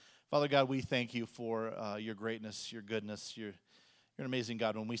Father God, we thank you for your greatness, your goodness. You're an amazing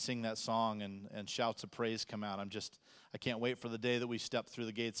God. When we sing that song and shouts of praise come out, I can't wait for the day that we step through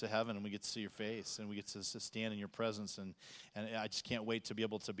the gates of heaven and we get to see your face and we get to stand in your presence. And I just can't wait to be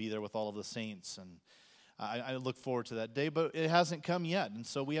able to be there with all of the saints. And I look forward to that day, but it hasn't come yet. And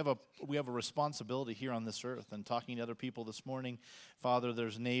so we have a responsibility here on this earth. And talking to other people this morning, Father,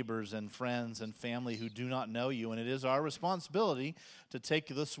 there's neighbors and friends and family who do not know you. And it is our responsibility to take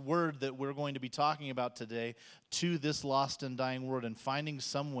this word that we're going to be talking about today to this lost and dying world and finding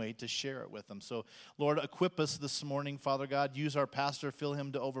some way to share it with them. So, Lord, equip us this morning, Father God. Use our pastor, fill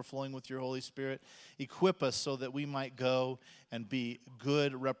him to overflowing with your Holy Spirit. Equip us so that we might go and be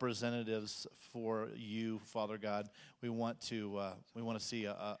good representatives for you, Father God. We want to see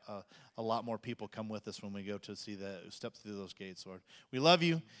a lot more people come with us when we go to step through those gates, Lord. We love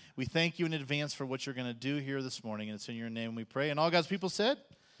you. We thank you in advance for what you're going to do here this morning, and it's in your name we pray. And all God's people said,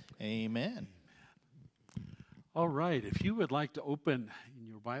 amen. All right, if you would like to open in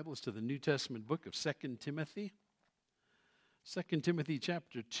your Bibles to the New Testament book of 2 Timothy, 2 Timothy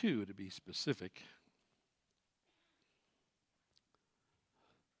chapter 2 to be specific.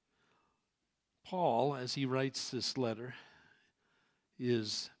 Paul, as he writes this letter,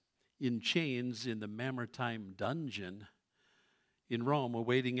 is in chains in the Mamertine dungeon in Rome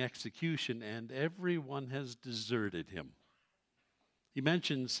awaiting execution, and everyone has deserted him. He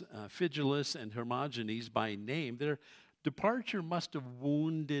mentions Phygelus and Hermogenes by name. Their departure must have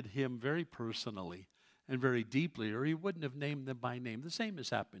wounded him very personally and very deeply, or he wouldn't have named them by name. The same has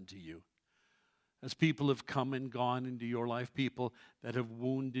happened to you. As people have come and gone into your life, people that have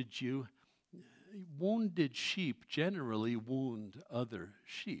wounded you. Wounded sheep generally wound other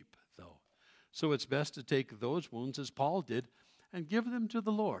sheep, though. So it's best to take those wounds, as Paul did, and give them to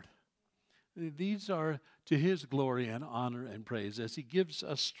the Lord. These are to his glory and honor and praise as he gives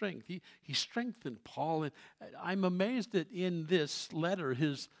us strength. He strengthened Paul. And I'm amazed that in this letter,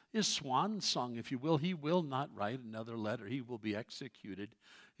 his swan song, if you will, he will not write another letter. He will be executed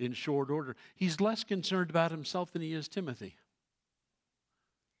in short order. He's less concerned about himself than he is Timothy.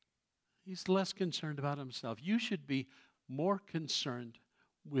 He's less concerned about himself. You should be more concerned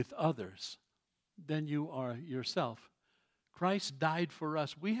with others than you are yourself. Christ died for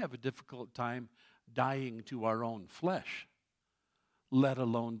us. We have a difficult time dying to our own flesh, let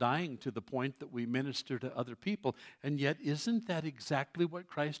alone dying to the point that we minister to other people. And yet, isn't that exactly what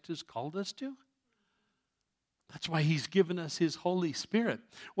Christ has called us to? That's why he's given us his Holy Spirit.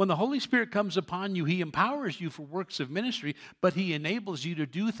 When the Holy Spirit comes upon you, he empowers you for works of ministry, but he enables you to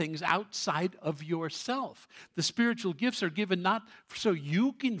do things outside of yourself. The spiritual gifts are given not so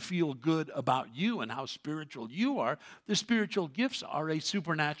you can feel good about you and how spiritual you are. The spiritual gifts are a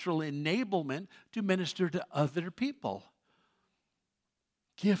supernatural enablement to minister to other people.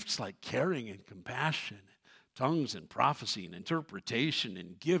 Gifts like caring and compassion, tongues and prophecy and interpretation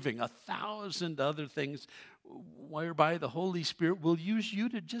and giving, 1,000 other things whereby the Holy Spirit will use you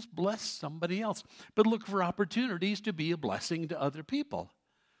to just bless somebody else. But look for opportunities to be a blessing to other people.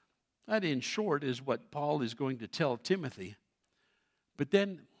 That, in short, is what Paul is going to tell Timothy. But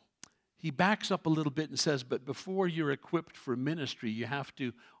then he backs up a little bit and says, but before you're equipped for ministry, you have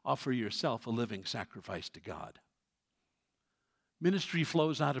to offer yourself a living sacrifice to God. Ministry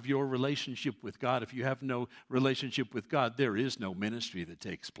flows out of your relationship with God. If you have no relationship with God, there is no ministry that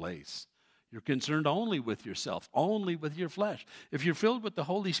takes place. You're concerned only with yourself, only with your flesh. If you're filled with the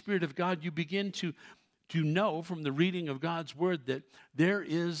Holy Spirit of God, you begin to know from the reading of God's Word that there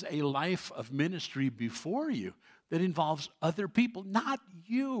is a life of ministry before you that involves other people, not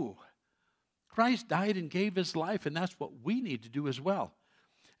you. Christ died and gave his life, and that's what we need to do as well.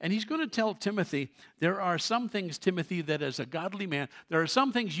 And he's going to tell Timothy, there are some things, Timothy, that as a godly man, there are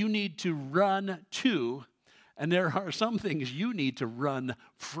some things you need to run to, and there are some things you need to run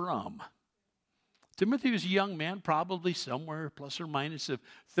from. Timothy was a young man, probably somewhere plus or minus of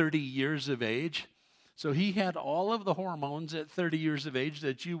 30 years of age. So he had all of the hormones at 30 years of age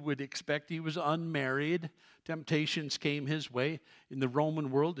that you would expect. He was unmarried. Temptations came his way in the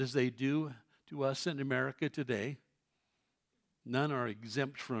Roman world as they do to us in America today. None are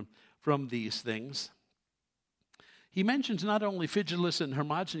exempt from these things. He mentions not only Phygelus and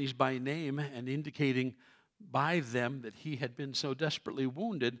Hermogenes by name and indicating by them that he had been so desperately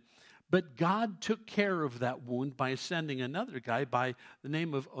wounded, but God took care of that wound by sending another guy by the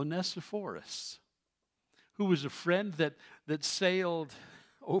name of Onesiphorus, who was a friend that sailed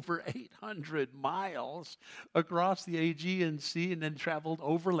over 800 miles across the Aegean Sea and then traveled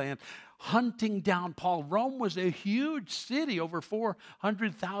overland, hunting down Paul. Rome was a huge city, over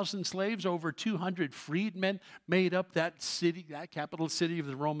 400,000 slaves, over 200 freedmen made up that city, that capital city of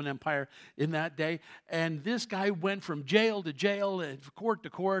the Roman Empire in that day. And this guy went from jail to jail, and court to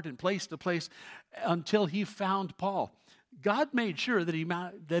court, and place to place until he found Paul. God made sure that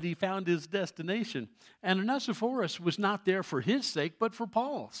he found his destination. And Onesiphorus was not there for his sake, but for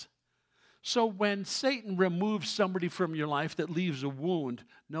Paul's. So when Satan removes somebody from your life that leaves a wound,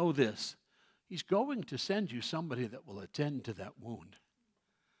 know this: he's going to send you somebody that will attend to that wound.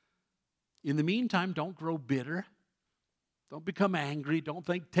 In the meantime, don't grow bitter. Don't become angry. Don't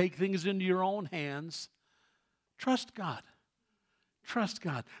take things into your own hands. Trust God. Trust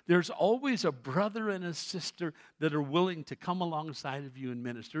God. There's always a brother and a sister that are willing to come alongside of you and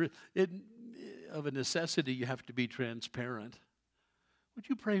minister. Of a necessity, you have to be transparent. Would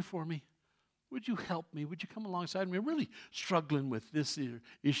you pray for me? Would you help me? Would you come alongside me? I'm really struggling with this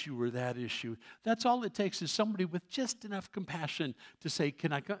issue or that issue. That's all it takes, is somebody with just enough compassion to say,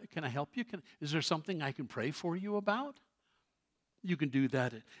 can I help you? Is there something I can pray for you about? You can do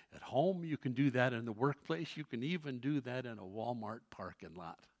that at home. You can do that in the workplace. You can even do that in a Walmart parking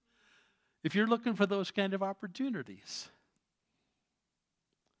lot. If you're looking for those kind of opportunities,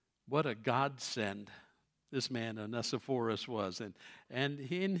 what a godsend this man Onesiphorus was. And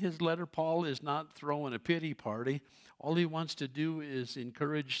in his letter, Paul is not throwing a pity party. All he wants to do is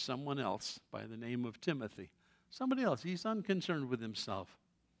encourage someone else by the name of Timothy. Somebody else. He's unconcerned with himself.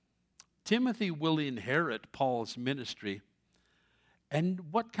 Timothy will inherit Paul's ministry.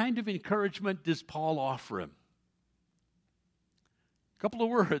 And what kind of encouragement does Paul offer him? A couple of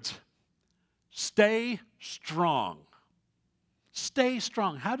words. Stay strong. Stay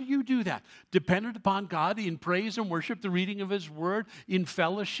strong. How do you do that? Dependent upon God in praise and worship, the reading of His Word, in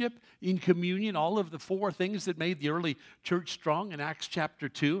fellowship, in communion, all of the four things that made the early church strong in Acts chapter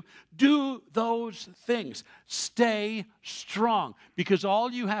 2. Do those things. Stay strong. Because all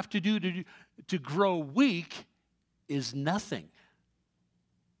you have to do to grow weak is nothing.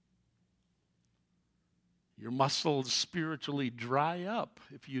 Your muscles spiritually dry up.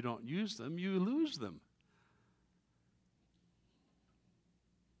 If you don't use them, you lose them.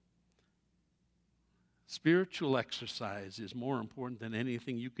 Spiritual exercise is more important than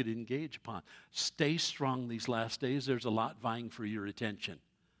anything you could engage upon. Stay strong these last days. There's a lot vying for your attention.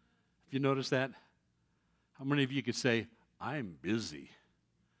 Have you noticed that? How many of you could say, I'm busy?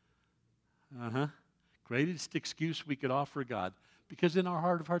 Greatest excuse we could offer God, because in our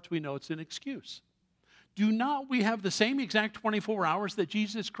heart of hearts we know it's an excuse. Do not we have the same exact 24 hours that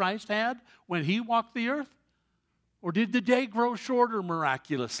Jesus Christ had when He walked the earth? Or did the day grow shorter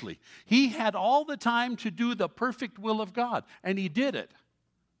miraculously? He had all the time to do the perfect will of God, and He did it.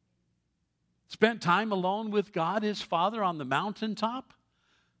 Spent time alone with God, His Father, on the mountaintop.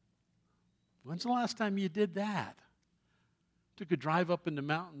 When's the last time you did that? Took a drive up in the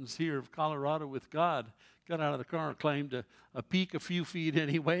mountains here of Colorado with God. Got out of the car, climbed a peak a few feet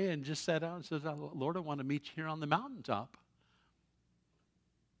anyway, and just sat down and said, Lord, I want to meet you here on the mountaintop.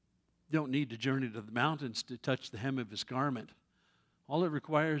 You don't need to journey to the mountains to touch the hem of His garment. All it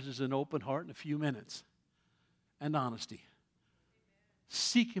requires is an open heart and a few minutes and honesty.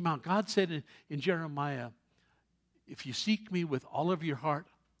 Seek Him out. God said in Jeremiah, if you seek me with all of your heart,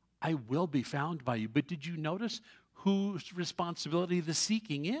 I will be found by you. But did you notice whose responsibility the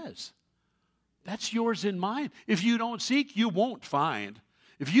seeking is? That's yours and mine. If you don't seek, you won't find.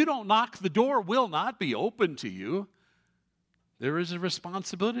 If you don't knock, the door will not be open to you. There is a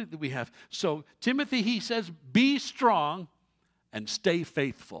responsibility that we have. So Timothy, he says, be strong and stay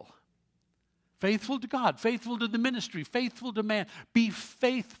faithful. Faithful to God, faithful to the ministry, faithful to man. Be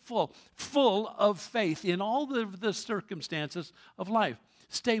faithful, full of faith in all the circumstances of life.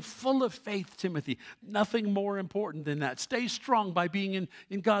 Stay full of faith, Timothy. Nothing more important than that. Stay strong by being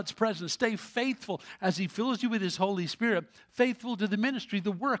in God's presence. Stay faithful as He fills you with His Holy Spirit. Faithful to the ministry,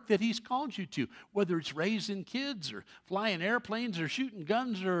 the work that He's called you to. Whether it's raising kids or flying airplanes or shooting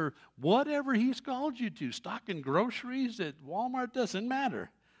guns or whatever He's called you to. Stocking groceries at Walmart, doesn't matter.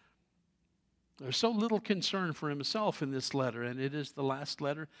 There's so little concern for himself in this letter, and it is the last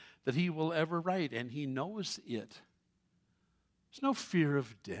letter that he will ever write, and he knows it. There's no fear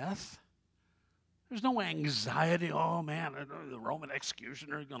of death. There's no anxiety. Oh, man, the Roman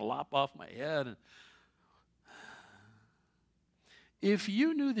executioner is going to lop off my head. If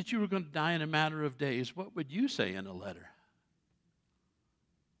you knew that you were going to die in a matter of days, what would you say in a letter?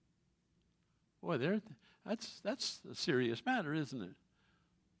 Boy, that's a serious matter, isn't it?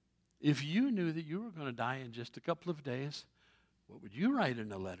 If you knew that you were going to die in just a couple of days, What would you write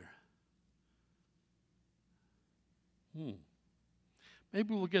in a letter?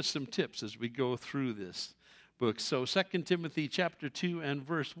 Maybe we'll get some tips as we go through this book. So 2 Timothy chapter 2 and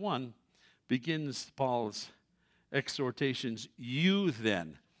verse 1 begins Paul's exhortations. You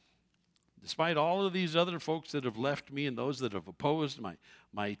then, despite all of these other folks that have left me and those that have opposed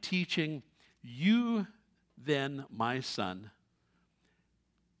my teaching, you then, my son,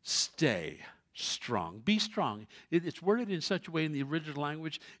 stay strong. Be strong. It's worded in such a way in the original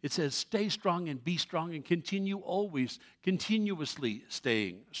language. It says, stay strong and be strong and continue always, continuously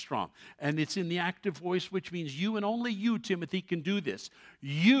staying strong. And it's in the active voice, which means you and only you, Timothy, can do this.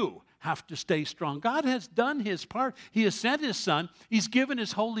 You have to stay strong. God has done his part. He has sent his son. He's given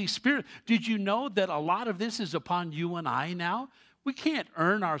his Holy Spirit. Did you know that a lot of this is upon you and I now? We can't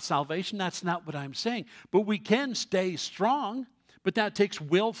earn our salvation. That's not what I'm saying. But we can stay strong. But that takes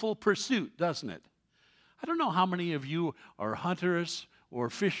willful pursuit, doesn't it? I don't know how many of you are hunters or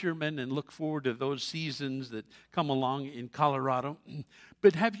fishermen and look forward to those seasons that come along in Colorado.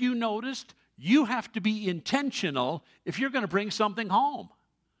 But have you noticed you have to be intentional if you're going to bring something home?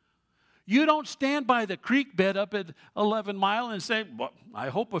 You don't stand by the creek bed up at 11 Mile and say, well, I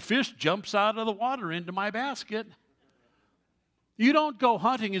hope a fish jumps out of the water into my basket. You don't go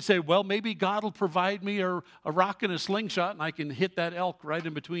hunting and say, well, maybe God will provide me a rock and a slingshot and I can hit that elk right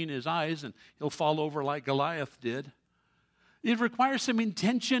in between his eyes and he'll fall over like Goliath did. It requires some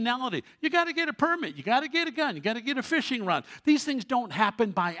intentionality. You got to get a permit. You got to get a gun. You got to get a fishing rod. These things don't happen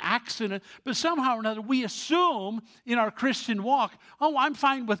by accident, but somehow or another we assume in our Christian walk, oh, I'm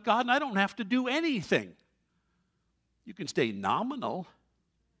fine with God and I don't have to do anything. You can stay nominal,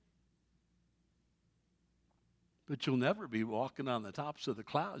 but you'll never be walking on the tops of the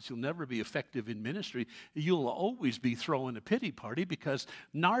clouds. You'll never be effective in ministry. You'll always be throwing a pity party because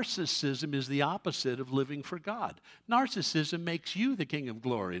narcissism is the opposite of living for God. Narcissism makes you the king of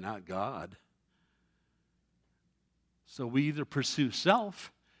glory, not God. So we either pursue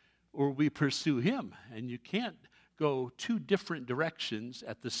self or we pursue him. And you can't go two different directions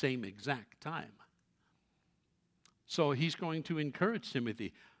at the same exact time. So he's going to encourage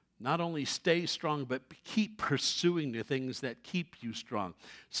Timothy. Not only stay strong, but keep pursuing the things that keep you strong.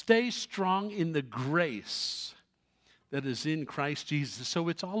 Stay strong in the grace that is in Christ Jesus. So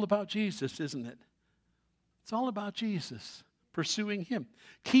it's all about Jesus, isn't it? It's all about Jesus, pursuing him.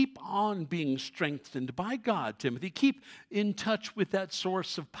 Keep on being strengthened by God, Timothy. Keep in touch with that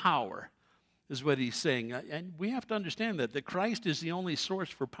source of power, is what he's saying. And we have to understand that Christ is the only source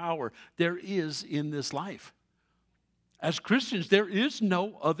for power there is in this life. As Christians, there is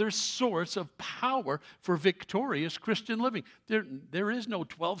no other source of power for victorious Christian living. There is no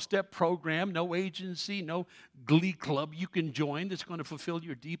 12-step program, no agency, no glee club you can join that's going to fulfill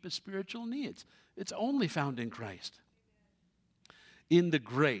your deepest spiritual needs. It's only found in Christ. In the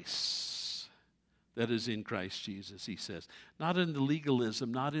grace that is in Christ Jesus, he says. Not in the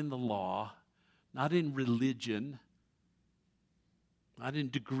legalism, not in the law, not in religion, not in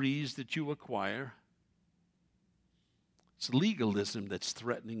degrees that you acquire. It's legalism that's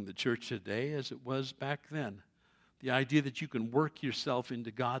threatening the church today as it was back then. The idea that you can work yourself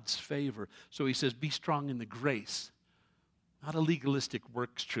into God's favor. So he says, be strong in the grace. Not a legalistic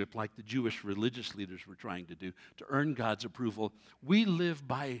works trip like the Jewish religious leaders were trying to do to earn God's approval. We live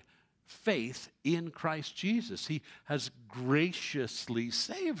by faith in Christ Jesus. He has graciously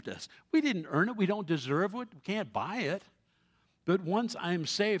saved us. We didn't earn it. We don't deserve it. We can't buy it. But once I'm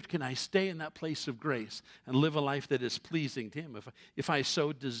saved, can I stay in that place of grace and live a life that is pleasing to him? If I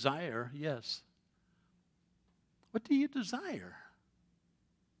so desire, yes. What do you desire?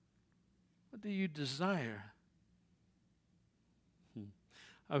 What do you desire?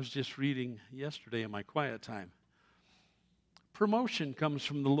 I was just reading yesterday in my quiet time. Promotion comes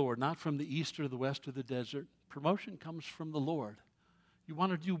from the Lord, not from the east or the west or the desert. Promotion comes from the Lord. You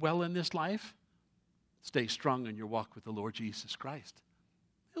want to do well in this life? Stay strong in your walk with the Lord Jesus Christ.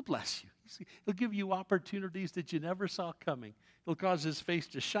 He'll bless you. He'll give you opportunities that you never saw coming. He'll cause his face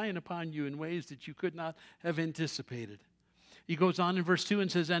to shine upon you in ways that you could not have anticipated. He goes on in verse 2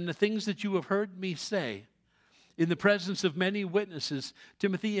 and says, and the things that you have heard me say in the presence of many witnesses,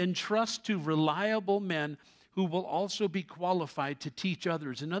 Timothy, entrust to reliable men who will also be qualified to teach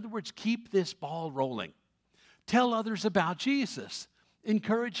others. In other words, keep this ball rolling. Tell others about Jesus.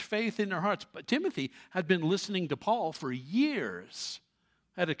 Encourage faith in their hearts. But Timothy had been listening to Paul for years,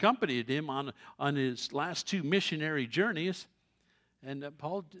 had accompanied him on his last two missionary journeys. And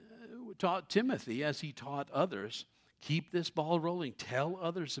Paul taught Timothy, as he taught others, keep this ball rolling. Tell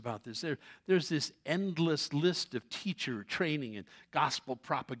others about this. There's this endless list of teacher training and gospel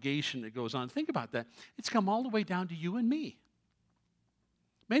propagation that goes on. Think about that. It's come all the way down to you and me.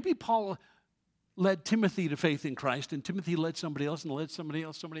 Maybe Paul led Timothy to faith in Christ, and Timothy led somebody else, and led somebody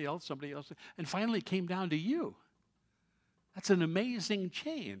else, somebody else, somebody else, and finally it came down to you. That's an amazing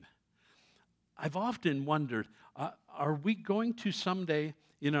chain. I've often wondered, are we going to someday,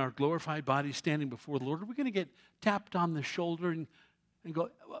 in our glorified bodies standing before the Lord, are we going to get tapped on the shoulder and go,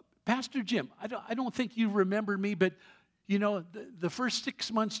 Pastor Jim, I don't think you remember me, but you know, the first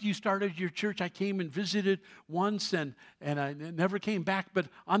 6 months you started your church, I came and visited once, and I never came back, but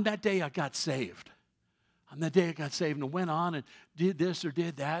on that day I got saved. On that day I got saved and went on and did this or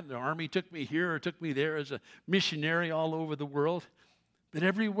did that. And the army took me here or took me there as a missionary all over the world. But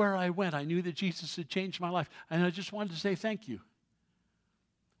everywhere I went, I knew that Jesus had changed my life. And I just wanted to say thank you.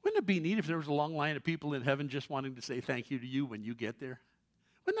 Wouldn't it be neat if there was a long line of people in heaven just wanting to say thank you to you when you get there?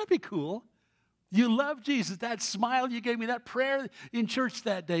 Wouldn't that be cool? You love Jesus. That smile you gave me, that prayer in church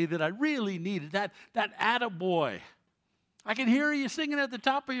that day that I really needed, that attaboy. I can hear you singing at the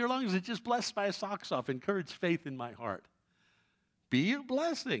top of your lungs. It just blessed my socks off, encouraged faith in my heart. Be a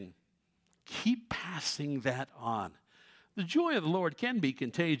blessing. Keep passing that on. The joy of the Lord can be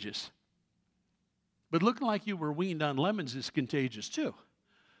contagious. But looking like you were weaned on lemons is contagious too.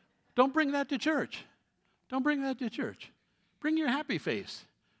 Don't bring that to church. Don't bring that to church. Bring your happy face.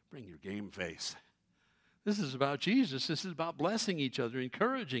 Bring your game face. This is about Jesus. This is about blessing each other,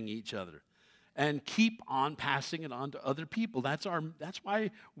 encouraging each other. And keep on passing it on to other people. That's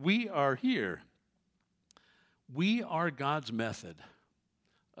why we are here. We are God's method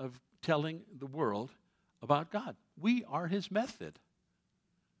of telling the world about God. We are his method.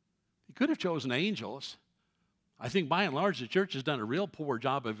 He could have chosen angels. I think by and large the church has done a real poor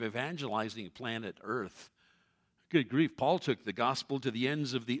job of evangelizing planet Earth. Good grief, Paul took the gospel to the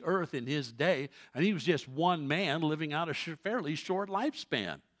ends of the earth in his day, and he was just one man living out a fairly short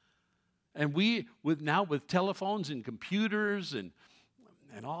lifespan. And we, with telephones and computers and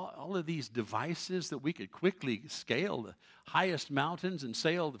all of these devices that we could quickly scale the highest mountains and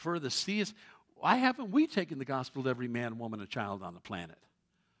sail the furthest seas, why haven't we taken the gospel to every man, woman, and child on the planet?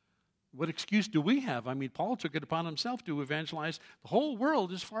 What excuse do we have? I mean, Paul took it upon himself to evangelize the whole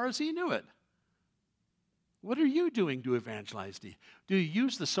world as far as he knew it. What are you doing to evangelize? Do you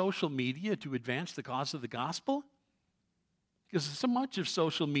use the social media to advance the cause of the gospel? Because so much of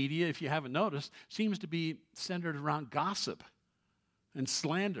social media, if you haven't noticed, seems to be centered around gossip and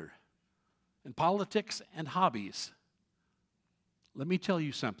slander and politics and hobbies. Let me tell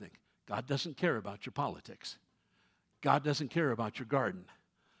you something. God doesn't care about your politics. God doesn't care about your garden.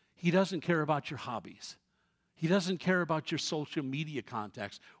 He doesn't care about your hobbies. He doesn't care about your social media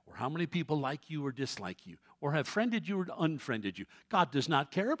contacts or how many people like you or dislike you or have friended you or unfriended you. God does not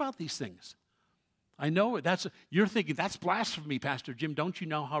care about these things. I know you're thinking, that's blasphemy, Pastor Jim. Don't you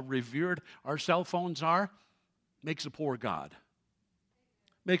know how revered our cell phones are? Makes a poor God.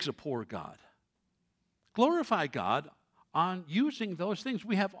 Makes a poor God. Glorify God on using those things.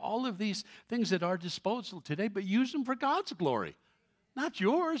 We have all of these things at our disposal today, but use them for God's glory. Not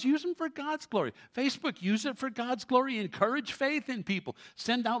yours. Use them for God's glory. Facebook, use it for God's glory. Encourage faith in people.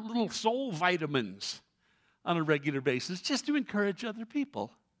 Send out little soul vitamins on a regular basis just to encourage other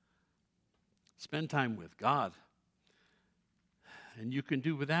people. Spend time with God. And you can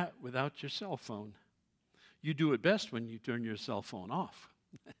do that without your cell phone. You do it best when you turn your cell phone off.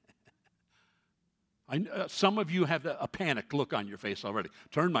 Some of you have a panic look on your face already.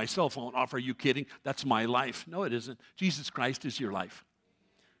 Turn my cell phone off. Are you kidding? That's my life. No, it isn't. Jesus Christ is your life.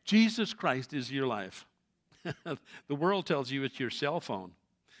 Jesus Christ is your life. The world tells you it's your cell phone.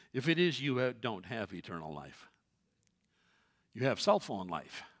 If it is, you don't have eternal life. You have cell phone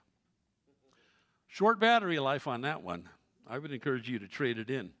life. Short battery life on that one. I would encourage you to trade it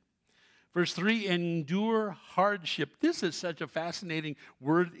in. Verse 3, endure hardship. This is such a fascinating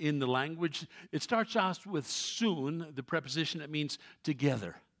word in the language. It starts off with soon, the preposition that means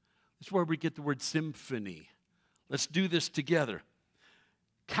together. That's where we get the word symphony. Let's do this together.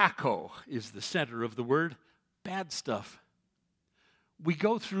 Kako is the center of the word. Bad stuff. We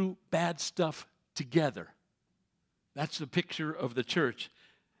go through bad stuff together. That's the picture of the church.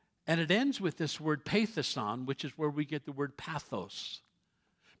 And it ends with this word pathos, which is where we get the word pathos.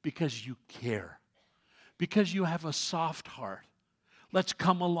 Because you care. Because you have a soft heart. Let's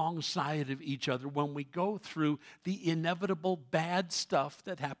come alongside of each other when we go through the inevitable bad stuff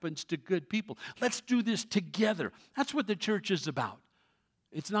that happens to good people. Let's do this together. That's what the church is about.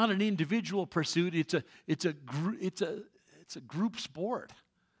 It's not an individual pursuit. It's a group sport.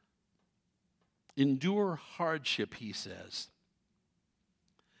 Endure hardship, he says.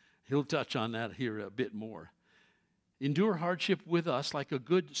 He'll touch on that here a bit more. Endure hardship with us like a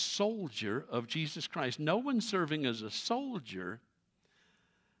good soldier of Jesus Christ. No one serving as a soldier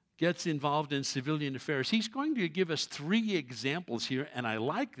gets involved in civilian affairs. He's going to give us 3 examples here, and I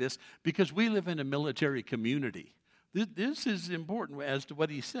like this because we live in a military community. This is important as to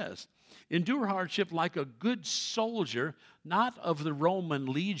what he says. Endure hardship like a good soldier, not of the Roman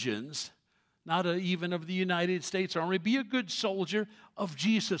legions, not even of the United States Army. Be a good soldier of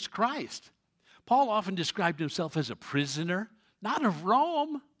Jesus Christ. Paul often described himself as a prisoner, not of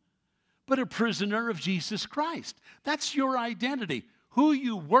Rome, but a prisoner of Jesus Christ. That's your identity. Who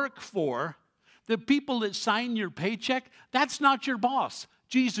you work for, the people that sign your paycheck, that's not your boss.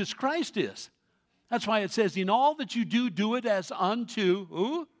 Jesus Christ is. That's why it says, in all that you do, do it as unto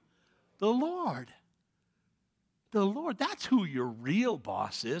who? The Lord. The Lord. That's who your real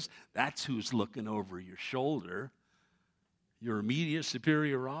boss is. That's who's looking over your shoulder. Your immediate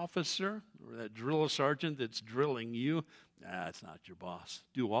superior officer or that drill sergeant that's drilling you, that's not your boss.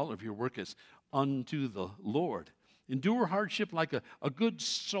 Do all of your work as unto the Lord. Endure hardship like a good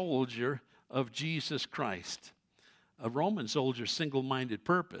soldier of Jesus Christ. A Roman soldier's single-minded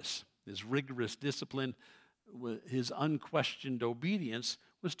purpose, his rigorous discipline, his unquestioned obedience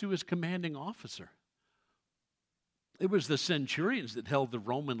was to his commanding officer. It was the centurions that held the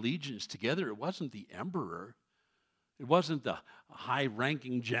Roman legions together. It wasn't the emperor. It wasn't the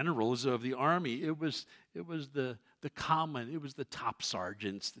high-ranking generals of the army. It was the common, it was the top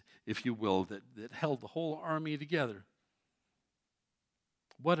sergeants, if you will, that held the whole army together.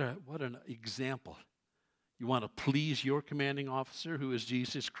 What an example. You want to please your commanding officer, who is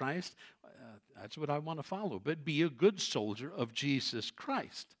Jesus Christ? That's what I want to follow. But be a good soldier of Jesus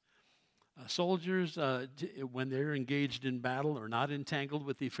Christ. Soldiers, when they're engaged in battle, are not entangled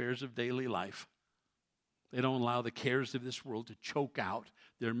with the affairs of daily life. They don't allow the cares of this world to choke out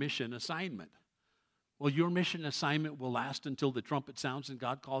their mission assignment. Well, your mission assignment will last until the trumpet sounds and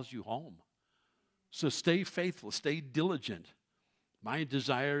God calls you home. So stay faithful, stay diligent. My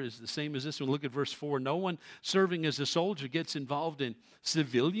desire is the same as this one. Look at verse 4. No one serving as a soldier gets involved in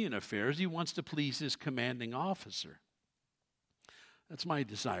civilian affairs. He wants to please his commanding officer. That's my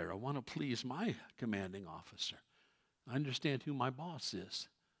desire. I want to please my commanding officer. I understand who my boss is.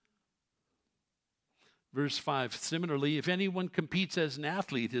 Verse 5, similarly, if anyone competes as an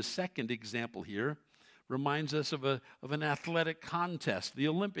athlete, his second example here reminds us of an athletic contest, the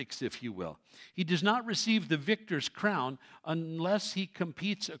Olympics, if you will. He does not receive the victor's crown unless he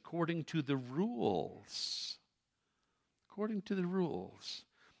competes according to the rules. According to the rules.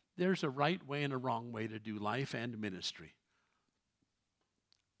 There's a right way and a wrong way to do life and ministry.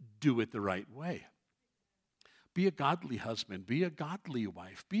 Do it the right way. Be a godly husband. Be a godly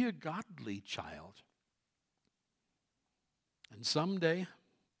wife. Be a godly child. And someday,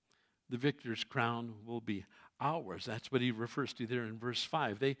 the victor's crown will be ours. That's what he refers to there in verse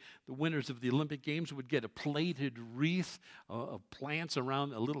 5. The winners of the Olympic Games would get a plated wreath of plants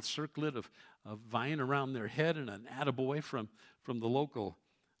around, a little circlet of vine around their head, and an attaboy from the local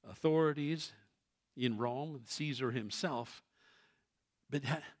authorities in Rome, Caesar himself. But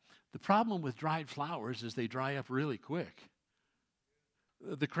the problem with dried flowers is they dry up really quick.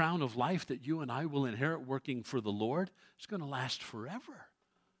 The crown of life that you and I will inherit working for the Lord is going to last forever.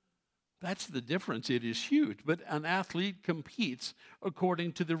 That's the difference. It is huge. But an athlete competes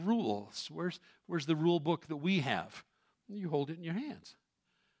according to the rules. Where's the rule book that we have? You hold it in your hands.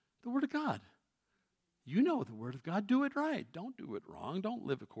 The Word of God. You know the Word of God. Do it right. Don't do it wrong. Don't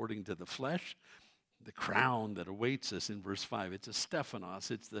live according to the flesh. The crown that awaits us in verse 5, it's a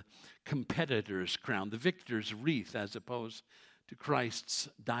Stephanos. It's the competitor's crown, the victor's wreath, as opposed to Christ's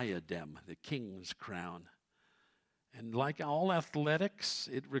diadem, the king's crown. And like all athletics,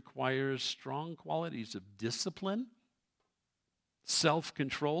 it requires strong qualities of discipline,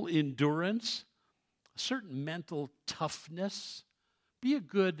 self-control, endurance, a certain mental toughness. Be a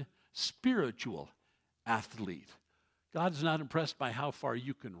good spiritual athlete. God's not impressed by how far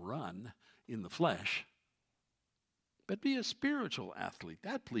you can run in the flesh, but be a spiritual athlete.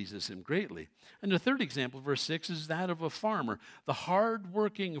 That pleases him greatly. And the third example, verse 6, is that of a farmer. The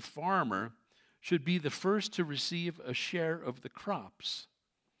hard-working farmer should be the first to receive a share of the crops.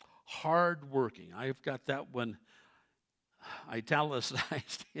 Hard-working. I've got that one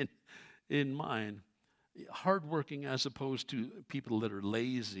italicized in mine. Hard-working as opposed to people that are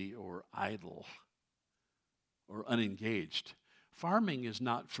lazy or idle or unengaged. Farming is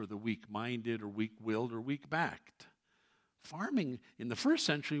not for the weak-minded or weak-willed or weak-backed. Farming in the first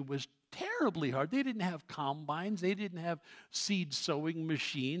century was terribly hard. They didn't have combines. They didn't have seed sowing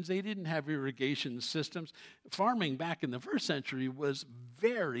machines. They didn't have irrigation systems. Farming back in the first century was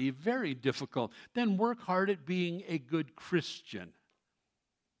very, very difficult. Then work hard at being a good Christian.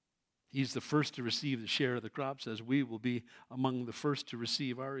 He's the first to receive the share of the crops, as we will be among the first to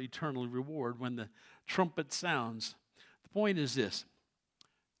receive our eternal reward when the trumpet sounds. The point is this: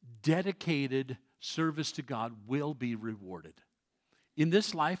 dedicated service to God will be rewarded in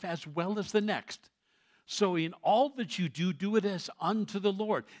this life as well as the next. So in all that you do, do it as unto the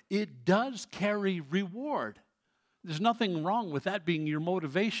Lord. It does carry reward. There's nothing wrong with that being your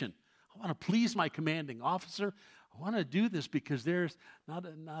motivation. I want to please my commanding officer. I want to do this because there's not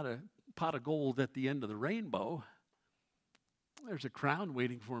a pot of gold at the end of the rainbow. There's a crown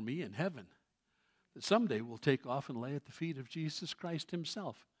waiting for me in heaven that someday will take off and lay at the feet of Jesus Christ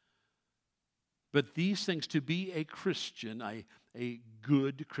himself. But these things, to be a Christian, a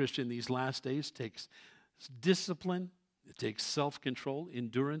good Christian these last days, takes discipline, it takes self-control,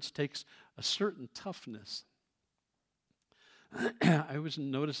 endurance, takes a certain toughness. I was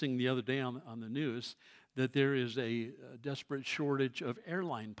noticing the other day on the news that there is a desperate shortage of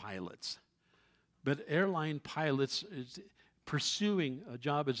airline pilots. But airline pilots, pursuing a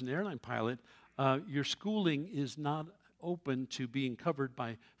job as an airline pilot, your schooling is not open to being covered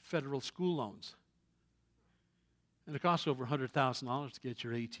by federal school loans. And it costs over $100,000 to get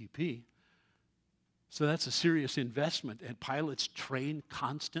your ATP. So that's a serious investment. And pilots train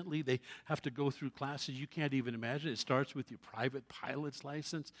constantly. They have to go through classes you can't even imagine. It starts with your private pilot's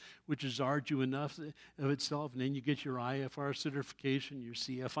license, which is arduous enough of itself. And then you get your IFR certification, your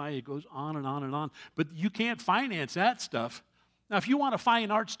CFI. It goes on and on and on. But you can't finance that stuff. Now, if you want a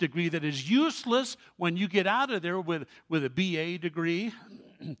fine arts degree that is useless when you get out of there with a BA degree,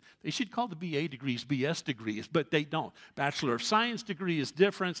 they should call the BA degrees BS degrees, but they don't. Bachelor of Science degree is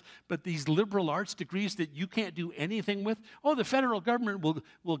different, but these liberal arts degrees that you can't do anything with, the federal government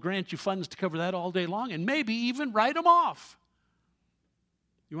will grant you funds to cover that all day long and maybe even write them off.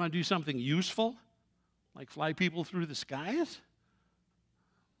 You want to do something useful, like fly people through the skies?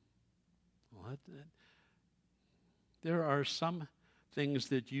 Well, there are some things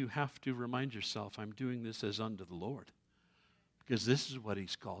that you have to remind yourself, I'm doing this as unto the Lord. Because this is what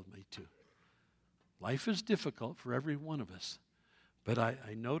he's called me to. Life is difficult for every one of us. But I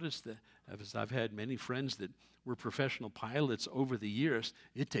noticed that as I've had many friends that were professional pilots over the years,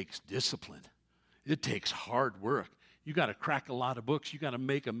 it takes discipline. It takes hard work. You got to crack a lot of books. You got to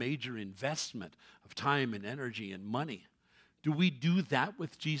make a major investment of time and energy and money. Do we do that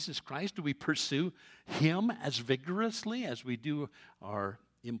with Jesus Christ? Do we pursue him as vigorously as we do our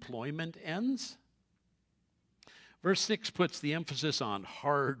employment ends? Verse 6 puts the emphasis on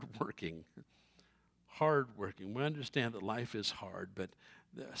hard working. Hard working. We understand that life is hard, but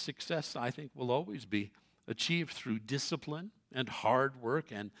the success, I think, will always be achieved through discipline and hard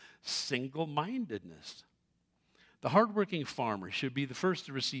work and single-mindedness. The hardworking farmer should be the first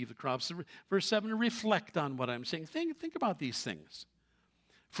to receive the crops. Verse 7, reflect on what I'm saying. Think about these things.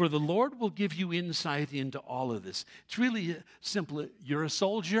 For the Lord will give you insight into all of this. It's really simple. You're a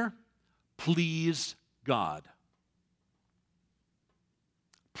soldier, please God.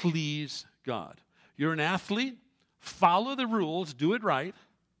 Please God. You're an athlete, follow the rules, do it right,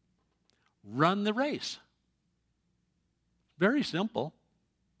 run the race. Very simple.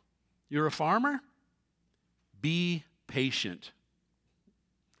 You're a farmer, be patient.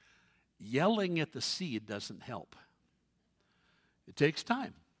 Yelling at the seed doesn't help. It takes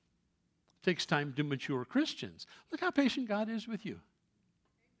time. It takes time to mature Christians. Look how patient God is with you.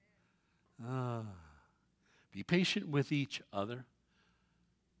 Be patient with each other.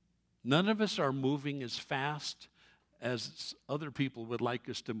 None of us are moving as fast as other people would like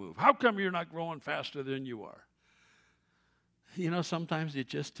us to move. How come you're not growing faster than you are? Sometimes it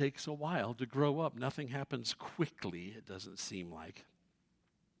just takes a while to grow up. Nothing happens quickly, it doesn't seem like.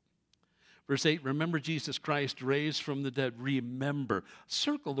 Verse 8, remember Jesus Christ raised from the dead. Remember.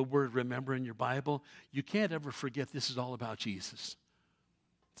 Circle the word remember in your Bible. You can't ever forget this is all about Jesus.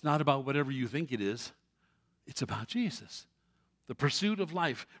 It's not about whatever you think it is. It's about Jesus. The pursuit of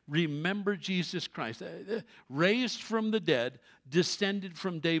life. Remember Jesus Christ. Raised from the dead, descended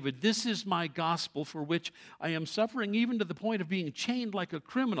from David. This is my gospel for which I am suffering even to the point of being chained like a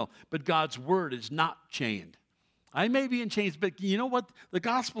criminal. But God's word is not chained. I may be in chains, but you know what? The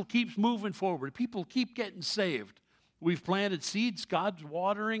gospel keeps moving forward. People keep getting saved. We've planted seeds. God's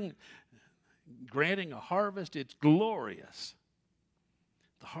watering, granting a harvest. It's glorious.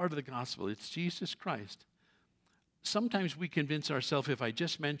 The heart of the gospel, it's Jesus Christ. Sometimes we convince ourselves if I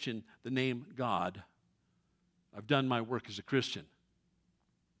just mention the name God, I've done my work as a Christian.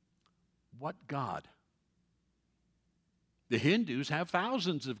 What God? The Hindus have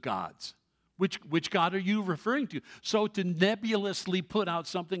thousands of gods. Which God are you referring to? So to nebulously put out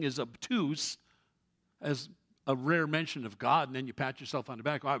something as obtuse as a rare mention of God, and then you pat yourself on the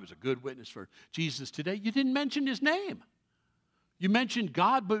back, oh, I was a good witness for Jesus today. You didn't mention his name. You mentioned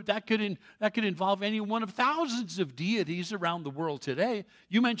God, but that could involve any one of thousands of deities around the world today.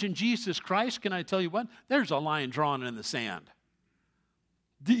 You mentioned Jesus Christ. Can I tell you what? There's a line drawn in the sand.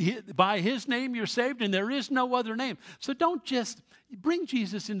 By his name you're saved, and there is no other name. So don't just bring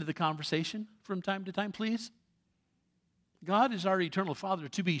Jesus into the conversation from time to time, please. God is our eternal Father,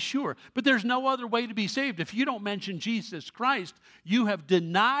 to be sure, but there's no other way to be saved. If you don't mention Jesus Christ, you have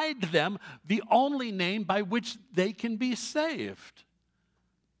denied them the only name by which they can be saved.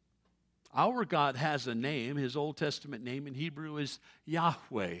 Our God has a name. His Old Testament name in Hebrew is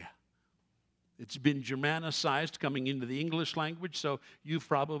Yahweh. It's been Germanicized coming into the English language, so you've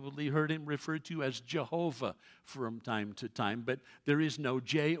probably heard him referred to as Jehovah from time to time, but there is no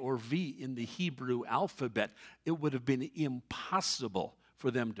J or V in the Hebrew alphabet. It would have been impossible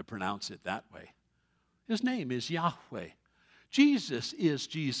for them to pronounce it that way. His name is Yahweh. Jesus is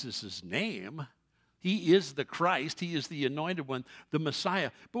Jesus' name. He is the Christ. He is the anointed one, the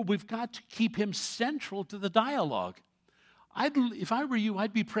Messiah. But we've got to keep him central to the dialogue. If I were you,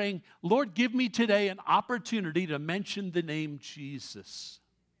 I'd be praying, Lord, give me today an opportunity to mention the name Jesus.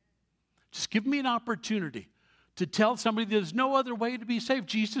 Just give me an opportunity to tell somebody there's no other way to be saved.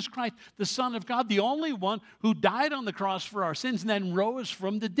 Jesus Christ, the Son of God, the only one who died on the cross for our sins and then rose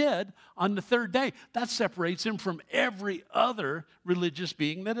from the dead on the third day. That separates him from every other religious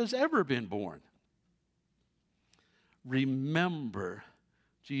being that has ever been born. Remember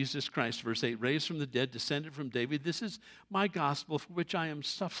Jesus Christ, verse 8, raised from the dead, descended from David. This is my gospel for which I am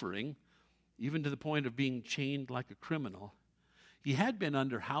suffering, even to the point of being chained like a criminal. He had been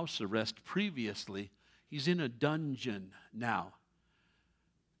under house arrest previously. He's in a dungeon now.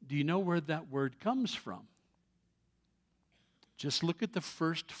 Do you know where that word comes from? Just look at the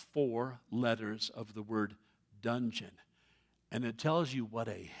first 4 letters of the word dungeon, and it tells you what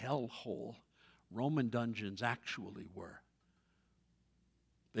a hellhole Roman dungeons actually were.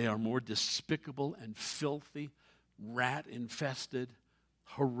 They are more despicable and filthy, rat-infested,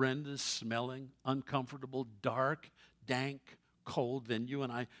 horrendous smelling, uncomfortable, dark, dank, cold than you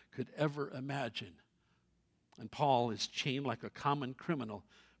and I could ever imagine. And Paul is chained like a common criminal,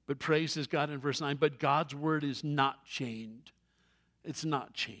 but praises God in verse 9, but God's word is not chained. It's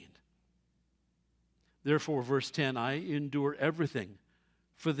not chained. Therefore, verse 10, I endure everything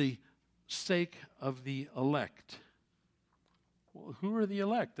for the sake of the elect. Well, who are the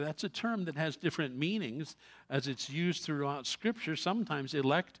elect? That's a term that has different meanings as it's used throughout Scripture. Sometimes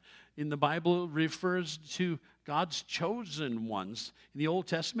elect in the Bible refers to God's chosen ones. In the Old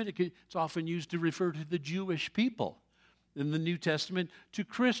Testament, it's often used to refer to the Jewish people. In the New Testament, to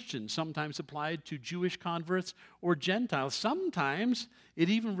Christians, sometimes applied to Jewish converts or Gentiles. Sometimes it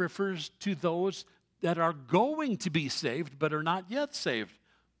even refers to those that are going to be saved but are not yet saved.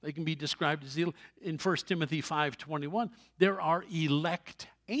 They can be described as, in 1 Timothy 5:21, there are elect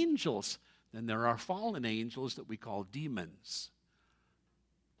angels, and there are fallen angels that we call demons.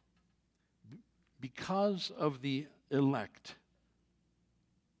 Because of the elect,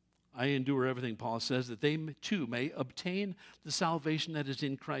 I endure everything, Paul says, that they too may obtain the salvation that is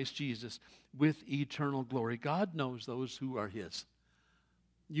in Christ Jesus with eternal glory. God knows those who are his.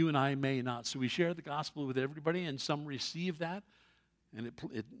 You and I may not. So we share the gospel with everybody, and some receive that. And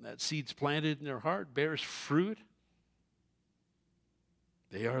that seed's planted in their heart, bears fruit.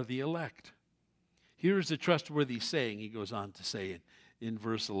 They are the elect. Here's a trustworthy saying, he goes on to say it in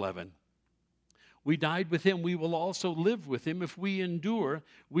verse 11. We died with him, we will also live with him. If we endure,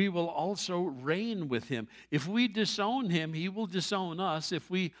 we will also reign with him. If we disown him, he will disown us. If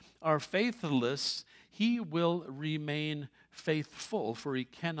we are faithless, he will remain faithful, for he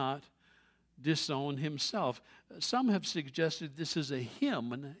cannot disown himself. Some have suggested this is a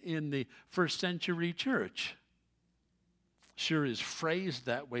hymn in the first century church. Sure is phrased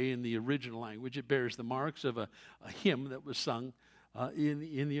that way in the original language. It bears the marks of a hymn that was sung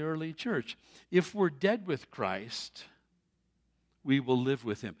in the early church. If we're dead with Christ, we will live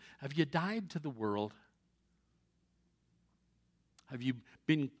with him. Have you died to the world? Have you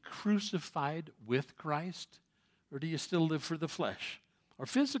been crucified with Christ? Or do you still live for the flesh? Our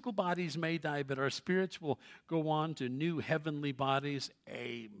physical bodies may die, but our spirits will go on to new heavenly bodies.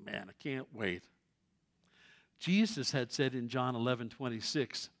 Amen. I can't wait. Jesus had said in John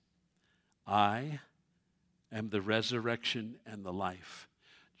 11:26, I am the resurrection and the life.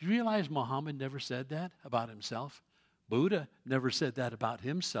 Do you realize Muhammad never said that about himself? Buddha never said that about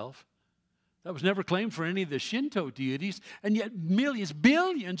himself. That was never claimed for any of the Shinto deities, and yet millions,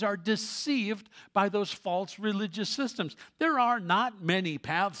 billions are deceived by those false religious systems. There are not many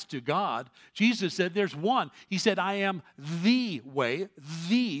paths to God. Jesus said there's one. He said, I am the way,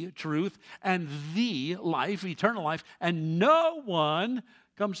 the truth, and the life, eternal life, and no one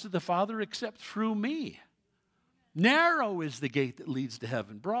comes to the Father except through me. Narrow is the gate that leads to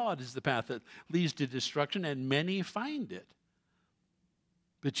heaven. Broad is the path that leads to destruction, and many find it.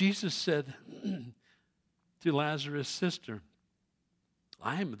 But Jesus said to Lazarus' sister,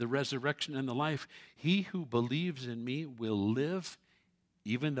 I am the resurrection and the life. He who believes in me will live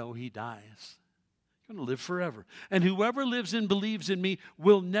even though he dies. He's going to live forever. And whoever lives and believes in me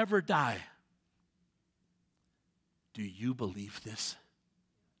will never die. Do you believe this?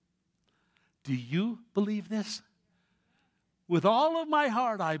 Do you believe this? With all of my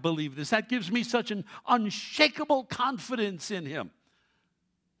heart, I believe this. That gives me such an unshakable confidence in him.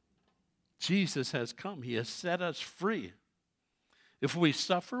 Jesus has come. He has set us free. If we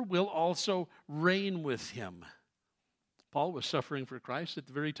suffer, we'll also reign with him. Paul was suffering for Christ at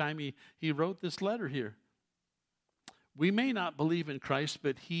the very time he wrote this letter here. We may not believe in Christ,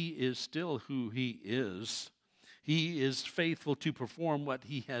 but he is still who he is. He is faithful to perform what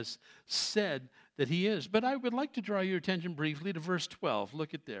he has said that he is. But I would like to draw your attention briefly to verse 12.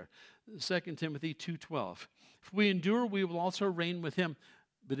 Look at there, 2 Timothy 2:12. If we endure, we will also reign with him.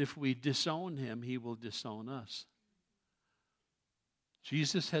 But if we disown him, he will disown us.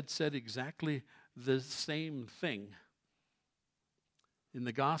 Jesus had said exactly the same thing in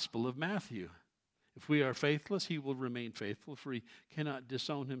the Gospel of Matthew. If we are faithless, he will remain faithful, for he cannot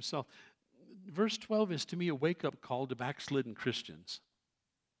disown himself. Verse 12 is to me a wake-up call to backslidden Christians.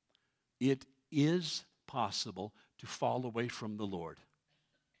 It is possible to fall away from the Lord.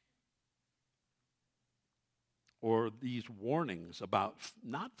 Or these warnings about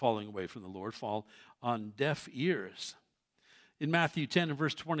not falling away from the Lord fall on deaf ears. In Matthew 10 and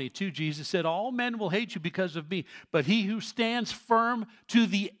verse 22, Jesus said, all men will hate you because of me, but he who stands firm to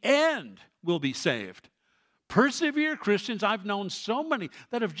the end will be saved. Persevere Christians, I've known so many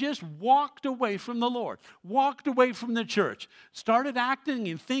that have just walked away from the Lord, walked away from the church, started acting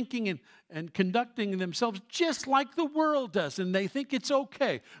and thinking and conducting themselves just like the world does, and they think it's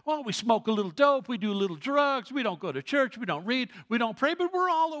okay. Well, we smoke a little dope, we do a little drugs, we don't go to church, we don't read, we don't pray, but we're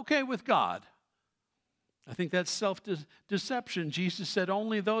all okay with God. I think that's self-deception. Jesus said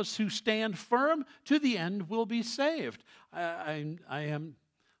only those who stand firm to the end will be saved.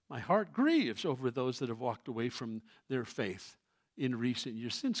 My heart grieves over those that have walked away from their faith in recent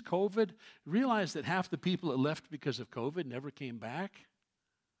years. Since COVID, realize that half the people that left because of COVID never came back.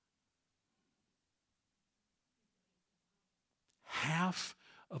 Half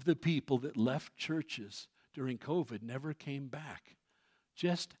of the people that left churches during COVID never came back,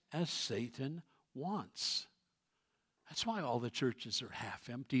 just as Satan wants. That's why all the churches are half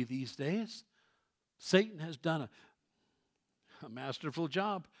empty these days. Satan has done a masterful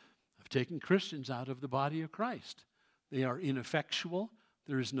job of taking Christians out of the body of Christ. They are ineffectual.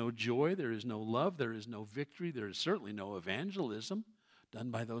 There is no joy. There is no love. There is no victory. There is certainly no evangelism done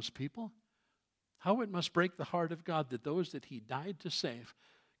by those people. How it must break the heart of God that those that he died to save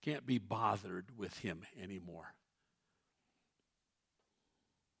can't be bothered with him anymore.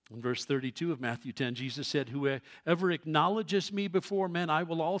 In verse 32 of Matthew 10, Jesus said, whoever acknowledges me before men, I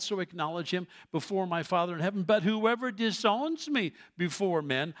will also acknowledge him before my Father in heaven. But whoever disowns me before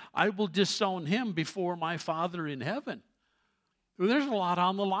men, I will disown him before my Father in heaven. Well, there's a lot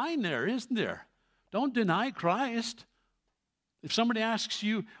on the line there, isn't there? Don't deny Christ. If somebody asks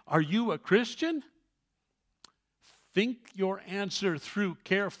you, are you a Christian? Think your answer through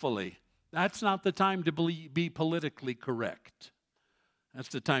carefully. That's not the time to be politically correct. That's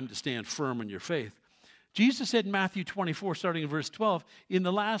the time to stand firm in your faith. Jesus said in Matthew 24, starting in verse 12, in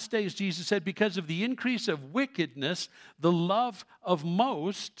the last days, Jesus said, because of the increase of wickedness, the love of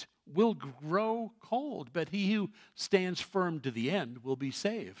most will grow cold, but he who stands firm to the end will be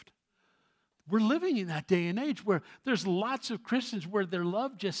saved. We're living in that day and age where there's lots of Christians where their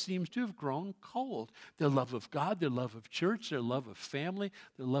love just seems to have grown cold. Their love of God, their love of church, their love of family,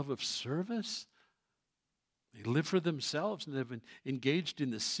 their love of service. They live for themselves and they've been engaged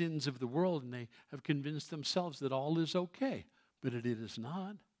in the sins of the world, and they have convinced themselves that all is okay, but it is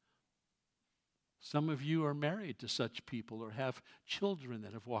not. Some of you are married to such people or have children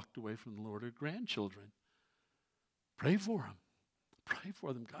that have walked away from the Lord or grandchildren. Pray for them. Pray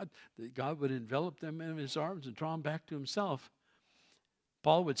for them. That God would envelop them in his arms and draw them back to himself.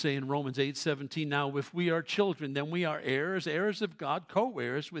 Paul would say in Romans 8:17, now if we are children, then we are heirs, heirs of God,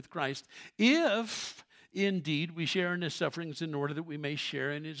 co-heirs with Christ, if Indeed, we share in his sufferings in order that we may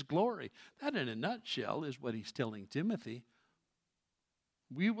share in his glory. That, in a nutshell, is what he's telling Timothy.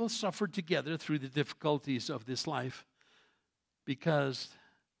 We will suffer together through the difficulties of this life because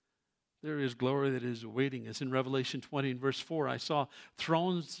there is glory that is awaiting us. In Revelation 20 and verse 4, I saw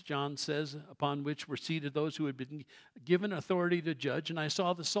thrones, John says, upon which were seated those who had been given authority to judge, and I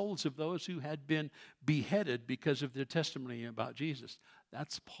saw the souls of those who had been beheaded because of their testimony about Jesus.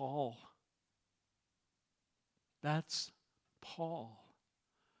 That's Paul. That's Paul.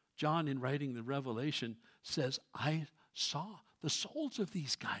 John, in writing the Revelation, says, I saw the souls of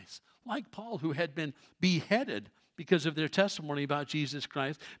these guys, like Paul, who had been beheaded because of their testimony about Jesus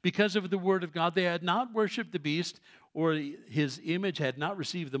Christ, because of the word of God. They had not worshipped the beast, or his image, had not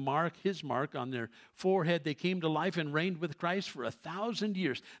received the mark, his mark on their forehead. They came to life and reigned with Christ for 1,000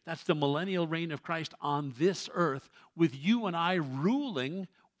 years. That's the millennial reign of Christ on this earth, with you and I ruling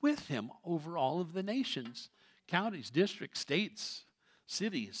with him over all of the nations, counties, districts, states,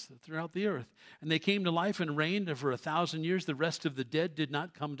 cities throughout the earth. And they came to life and reigned for 1,000 years. The rest of the dead did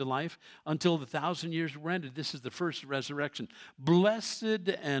not come to life until the 1,000 years were ended. This is the first resurrection. Blessed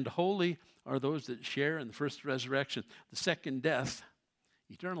and holy are those that share in the first resurrection. The second death,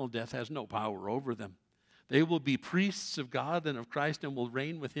 eternal death, has no power over them. They will be priests of God and of Christ and will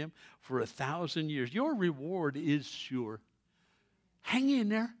reign with him for 1,000 years. Your reward is sure. Hang in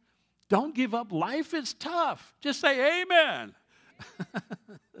there. Don't give up. Life is tough. Just say amen.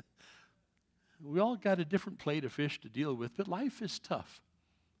 We all got a different plate of fish to deal with, but life is tough.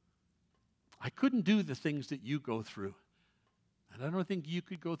 I couldn't do the things that you go through. And I don't think you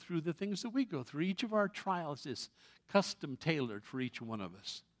could go through the things that we go through. Each of our trials is custom tailored for each one of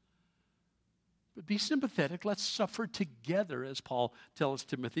us. But be sympathetic. Let's suffer together, as Paul tells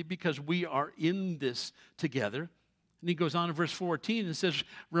Timothy, because we are in this together. And he goes on in verse 14 and says,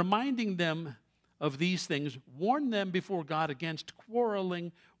 reminding them of these things, warn them before God against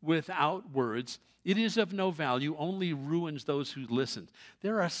quarreling without words. It is of no value, only ruins those who listen.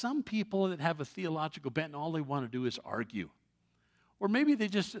 There are some people that have a theological bent and all they want to do is argue. Or maybe they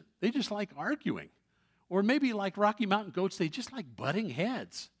just like arguing. Or maybe like Rocky Mountain goats, they just like butting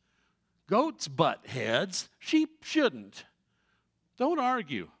heads. Goats butt heads, sheep shouldn't. Don't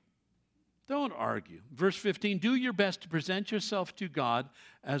argue. Don't argue. Verse 15, do your best to present yourself to God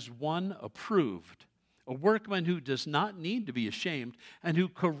as one approved, a workman who does not need to be ashamed and who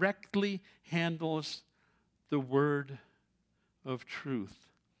correctly handles the word of truth.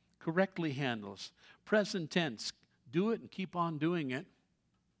 Correctly handles. Present tense, do it and keep on doing it.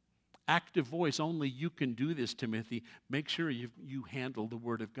 Active voice, only you can do this, Timothy. Make sure you handle the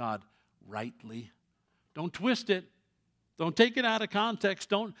word of God rightly. Don't twist it. Don't take it out of context.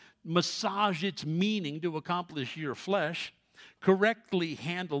 Don't massage its meaning to accomplish your flesh. Correctly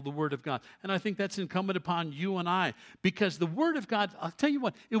handle the Word of God. And I think that's incumbent upon you and I, because the Word of God, I'll tell you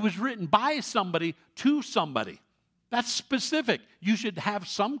what, it was written by somebody to somebody. That's specific. You should have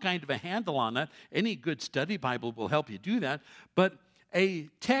some kind of a handle on that. Any good study Bible will help you do that. But a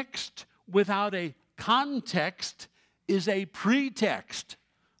text without a context is a pretext.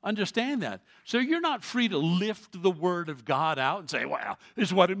 Understand that. So you're not free to lift the word of God out and say, well, this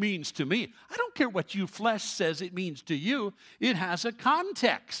is what it means to me. I don't care what your flesh says it means to you. It has a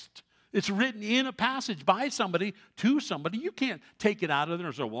context. It's written in a passage by somebody to somebody. You can't take it out of there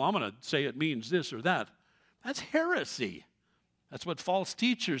and say, well, I'm going to say it means this or that. That's heresy. That's what false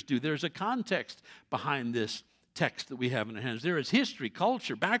teachers do. There's a context behind this text that we have in our hands. There is history,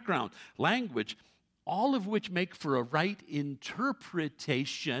 culture, background, language, all of which make for a right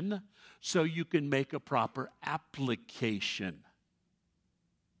interpretation so you can make a proper application.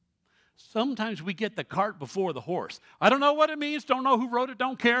 Sometimes we get the cart before the horse. I don't know what it means, don't know who wrote it,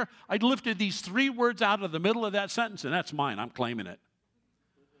 don't care. I lifted these 3 words out of the middle of that sentence, and that's mine. I'm claiming it.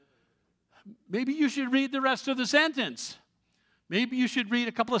 Maybe you should read the rest of the sentence. Maybe you should read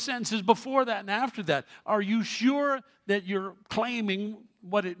a couple of sentences before that and after that. Are you sure that you're claiming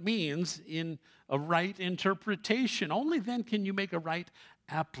what it means in a right interpretation? Only then can you make a right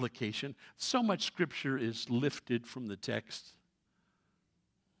application. So much Scripture is lifted from the text.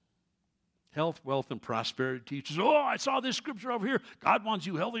 Health, wealth, and prosperity teaches, oh, I saw this Scripture over here. God wants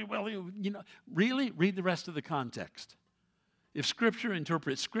you healthy, wealthy. Really? Read the rest of the context. If Scripture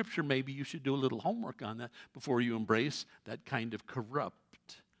interprets Scripture, maybe you should do a little homework on that before you embrace that kind of corrupt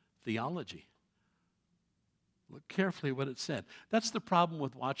theology. Look carefully what it said. That's the problem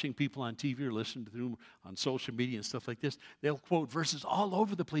with watching people on TV or listening to them on social media and stuff like this. They'll quote verses all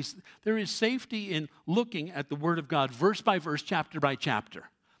over the place. There is safety in looking at the Word of God verse by verse, chapter by chapter.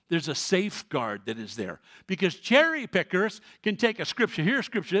 There's a safeguard that is there. Because cherry pickers can take a scripture here,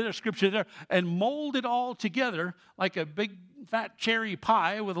 scripture there, and mold it all together like a big fat cherry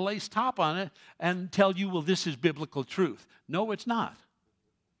pie with a lace top on it and tell you, well, this is biblical truth. No, it's not.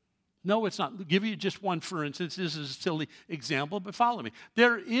 No, it's not. I'll give you just one, for instance. This is a silly example, but follow me.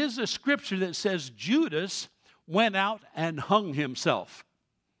 There is a scripture that says Judas went out and hung himself.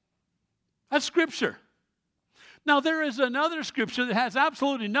 That's scripture. Now, there is another scripture that has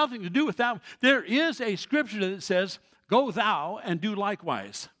absolutely nothing to do with that. There is a scripture that says, go thou and do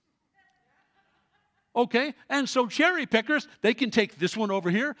likewise. Okay? And so cherry pickers, they can take this one over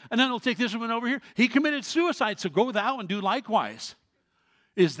here, and then they'll take this one over here. He committed suicide, so go thou and do likewise.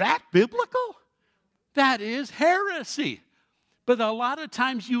 Is that biblical? That is heresy. But a lot of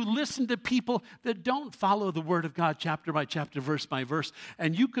times you listen to people that don't follow the Word of God chapter by chapter, verse by verse,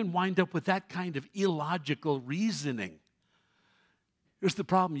 and you can wind up with that kind of illogical reasoning. Here's the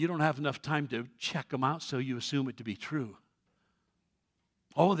problem. You don't have enough time to check them out, so you assume it to be true.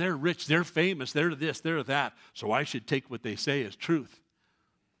 Oh, they're rich, they're famous, they're this, they're that, so I should take what they say as truth.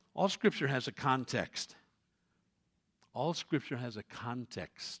 All Scripture has a context. All Scripture has a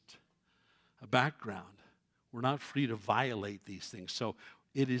context, a background. We're not free to violate these things. So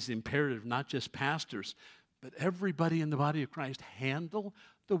it is imperative, not just pastors, but everybody in the body of Christ, handle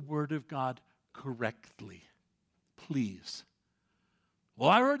the Word of God correctly. Please. Well,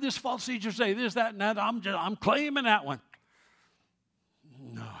 I heard this false teacher say this, that, and that. I'm claiming that one.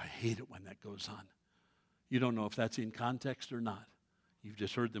 No, I hate it when that goes on. You don't know if that's in context or not. You've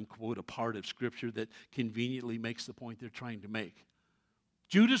just heard them quote a part of Scripture that conveniently makes the point they're trying to make.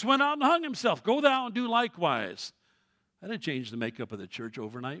 Judas went out and hung himself. Go thou and do likewise. That'd change the makeup of the church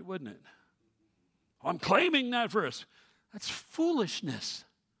overnight, wouldn't it? I'm claiming that verse. That's foolishness.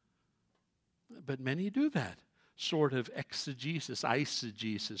 But many do that sort of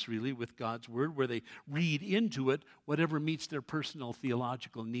eisegesis, really, with God's Word, where they read into it whatever meets their personal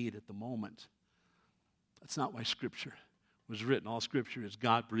theological need at the moment. That's not why Scripture was written. All Scripture is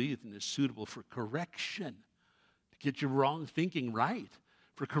God-breathed and is suitable for correction, to get your wrong thinking right.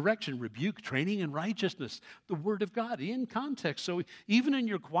 For correction, rebuke, training in righteousness, the Word of God in context. So even in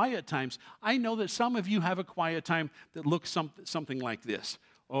your quiet times, I know that some of you have a quiet time that looks something like this.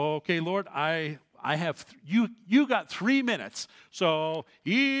 Okay, Lord, I have, you got 3 minutes. So,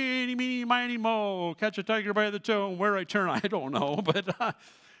 eeny, meeny, miny, mo, catch a tiger by the toe, and where I turn, I don't know. But,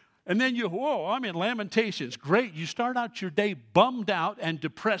 and then I'm in Lamentations. Great, you start out your day bummed out and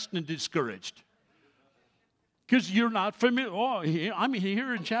depressed and discouraged. Because you're not familiar. I'm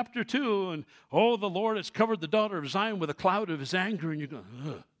here in chapter 2, and the Lord has covered the daughter of Zion with a cloud of his anger, and you're going,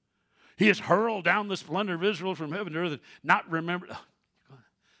 ugh. He has hurled down the splendor of Israel from heaven to earth and not remembered.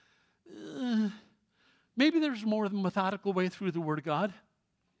 Maybe there's more than methodical way through the Word of God.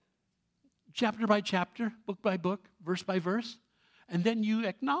 Chapter by chapter, book by book, verse by verse. And then you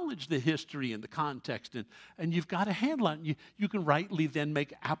acknowledge the history and the context, and you've got a handle on it. You can rightly then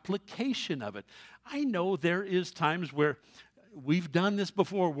make application of it. I know there is times where we've done this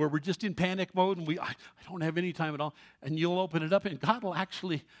before, where we're just in panic mode, and I don't have any time at all, and you'll open it up, and God will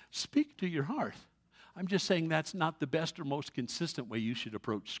actually speak to your heart. I'm just saying that's not the best or most consistent way you should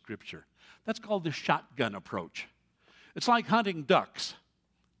approach Scripture. That's called the shotgun approach. It's like hunting ducks.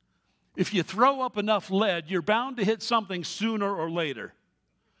 If you throw up enough lead, you're bound to hit something sooner or later.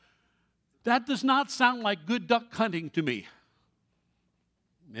 That does not sound like good duck hunting to me.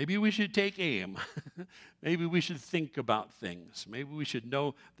 Maybe we should take aim. Maybe we should think about things. Maybe we should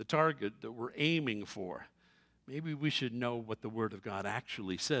know the target that we're aiming for. Maybe we should know what the Word of God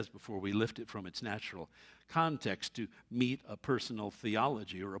actually says before we lift it from its natural context to meet a personal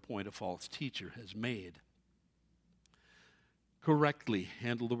theology or a point a false teacher has made. Correctly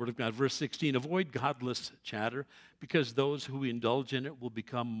handle the Word of God. Verse 16, avoid godless chatter, because those who indulge in it will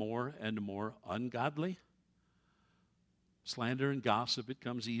become more and more ungodly. Slander and gossip, it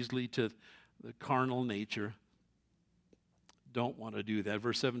comes easily to the carnal nature. Don't want to do that.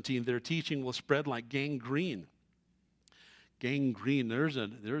 Verse 17, their teaching will spread like gangrene. Gangrene, there's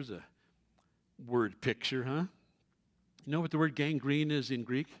a word picture, huh? You know what the word gangrene is in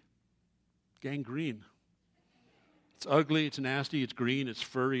Greek? Gangrene. It's ugly, it's nasty, it's green, it's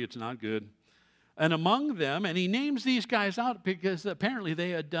furry, it's not good. And among them, and he names these guys out because apparently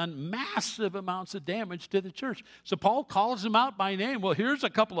they had done massive amounts of damage to the church. So Paul calls them out by name. Well, here's a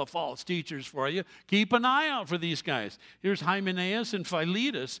couple of false teachers for you. Keep an eye out for these guys. Here's Hymenaeus and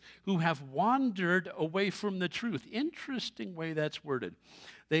Philetus, who have wandered away from the truth. Interesting way that's worded.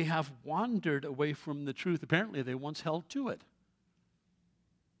 They have wandered away from the truth. Apparently they once held to it.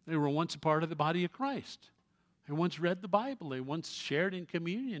 They were once a part of the body of Christ. They once read the Bible. They once shared in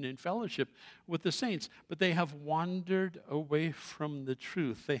communion and fellowship with the saints. But they have wandered away from the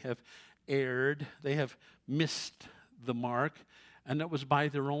truth. They have erred. They have missed the mark. And that was by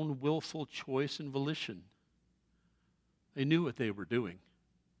their own willful choice and volition. They knew what they were doing.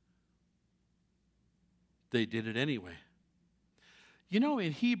 They did it anyway. You know,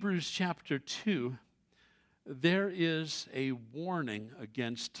 in Hebrews chapter 2, there is a warning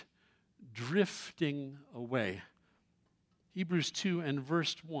against drifting away. Hebrews 2 and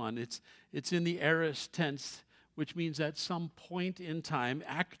verse 1, it's in the aorist tense, which means at some point in time,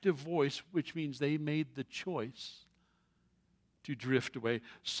 active voice, which means they made the choice to drift away.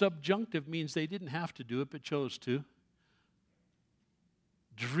 Subjunctive means they didn't have to do it, but chose to.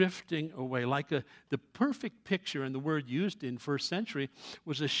 Drifting away, like the perfect picture, and the word used in first century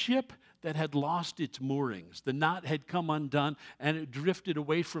was a ship that had lost its moorings. The knot had come undone, and it drifted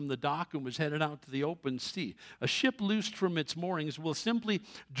away from the dock and was headed out to the open sea. A ship loosed from its moorings will simply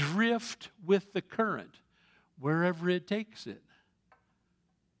drift with the current wherever it takes it.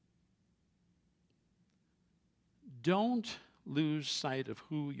 Don't lose sight of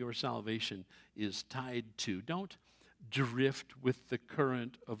who your salvation is tied to. Don't drift with the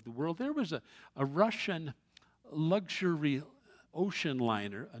current of the world. There was a Russian luxury ocean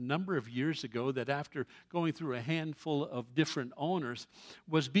liner a number of years ago that, after going through a handful of different owners,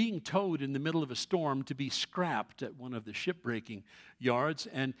 was being towed in the middle of a storm to be scrapped at one of the shipbreaking yards.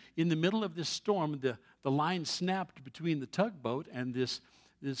 And in the middle of this storm, the line snapped between the tugboat and this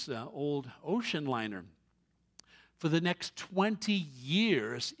old ocean liner. For the next 20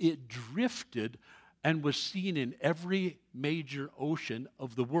 years, it drifted and was seen in every major ocean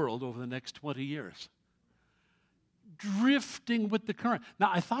of the world over the next 20 years. Drifting with the current. Now,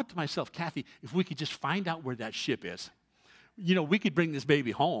 I thought to myself, Kathy, if we could just find out where that ship is, you know, we could bring this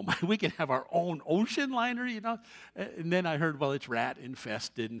baby home. We could have our own ocean liner, you know. And then I heard, well, it's rat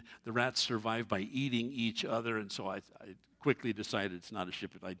infested, and the rats survive by eating each other. And so I quickly decided it's not a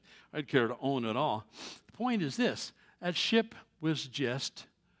ship that I'd care to own at all. The point is this: that ship was just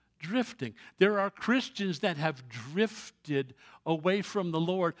drifting. There are Christians that have drifted away from the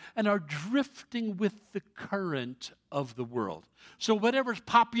Lord and are drifting with the current of the world. So whatever's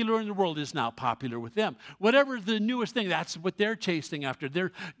popular in the world is now popular with them. Whatever's the newest thing, that's what they're chasing after.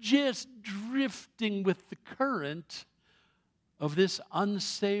 They're just drifting with the current of this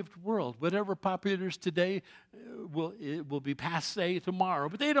unsaved world. Whatever popular is today will be passé tomorrow,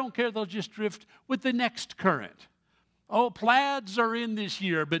 but they don't care. They'll just drift with the next current. Oh, plaids are in this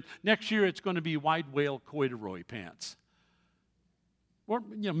year, but next year it's going to be wide whale corduroy pants. Or,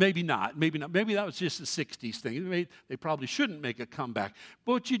 you know, maybe not. Maybe that was just a 60s thing. They probably shouldn't make a comeback.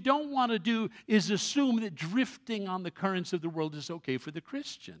 But what you don't want to do is assume that drifting on the currents of the world is okay for the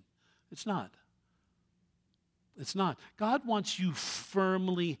Christian. It's not. It's not. God wants you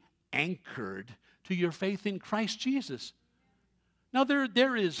firmly anchored to your faith in Christ Jesus. Now,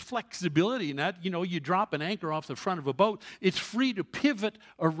 there is flexibility in that. You know, you drop an anchor off the front of a boat, it's free to pivot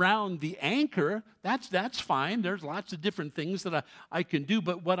around the anchor. That's fine. There's lots of different things that I can do,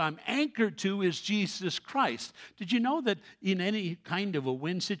 but what I'm anchored to is Jesus Christ. Did you know that in any kind of a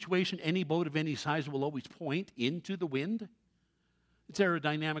wind situation, any boat of any size will always point into the wind? It's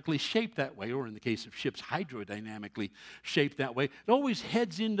aerodynamically shaped that way, or in the case of ships, hydrodynamically shaped that way. It always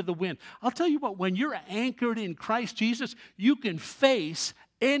heads into the wind. I'll tell you what, when you're anchored in Christ Jesus, you can face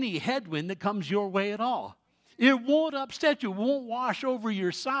any headwind that comes your way at all. It won't upset you. It won't wash over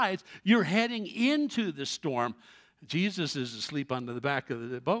your sides. You're heading into the storm. Jesus is asleep on the back of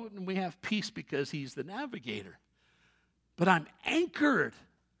the boat, and we have peace because he's the navigator. But I'm anchored.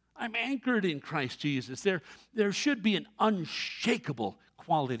 I'm anchored in Christ Jesus. There should be an unshakable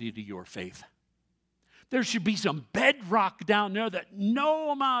quality to your faith. There should be some bedrock down there that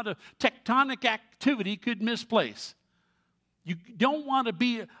no amount of tectonic activity could misplace. You don't want to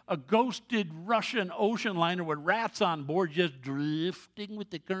be a ghosted Russian ocean liner with rats on board just drifting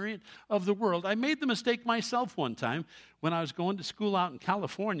with the current of the world. I made the mistake myself one time when I was going to school out in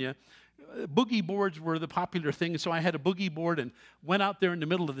California. Boogie boards were the popular thing, so I had a boogie board and went out there in the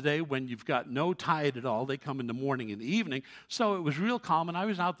middle of the day when you've got no tide at all. They come in the morning and the evening, so it was real calm, and I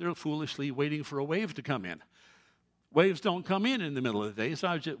was out there foolishly waiting for a wave to come in. Waves don't come in the middle of the day, so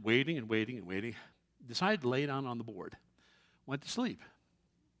I was just waiting and waiting and waiting. Decided to lay down on the board. Went to sleep.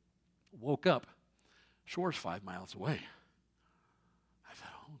 Woke up. Shore's 5 miles away. I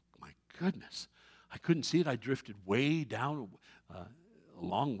thought, oh, my goodness. I couldn't see it. I drifted way down a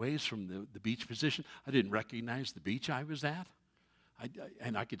long ways from the beach position. I didn't recognize the beach I was at.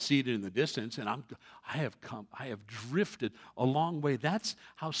 And I could see it in the distance, and I have drifted a long way. That's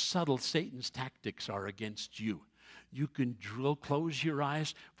how subtle Satan's tactics are against you. You can close your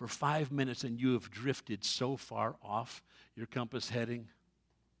eyes for 5 minutes, and you have drifted so far off your compass heading.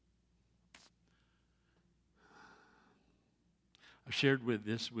 I've shared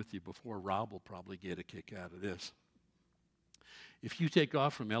this with you before. Rob will probably get a kick out of this. If you take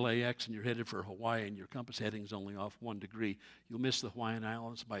off from LAX and you're headed for Hawaii and your compass heading's only off 1 degree, you'll miss the Hawaiian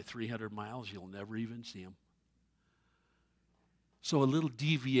Islands by 300 miles. You'll never even see them. So a little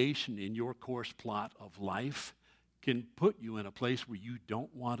deviation in your course plot of life can put you in a place where you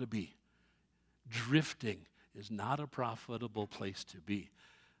don't want to be. Drifting is not a profitable place to be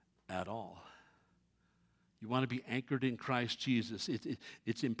at all. You want to be anchored in Christ Jesus.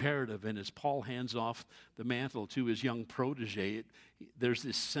 It's imperative. And as Paul hands off the mantle to his young protege, there's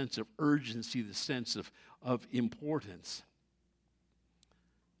this sense of urgency, this sense of importance.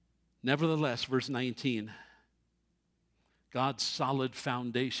 Nevertheless, verse 19, God's solid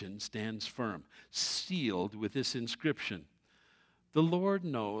foundation stands firm, sealed with this inscription: the Lord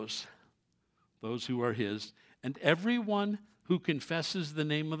knows those who are his, and everyone who confesses the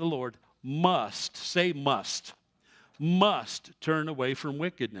name of the Lord must turn away from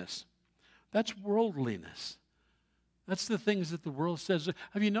wickedness. That's worldliness. That's the things that the world says.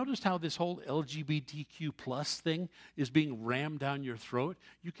 Have you noticed how this whole LGBTQ plus thing is being rammed down your throat?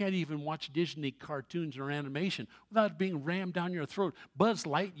 You can't even watch Disney cartoons or animation without it being rammed down your throat. Buzz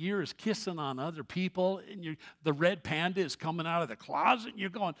Lightyear is kissing on other people, and the red panda is coming out of the closet, and you're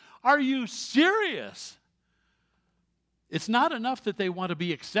going, are you serious? It's not enough that they want to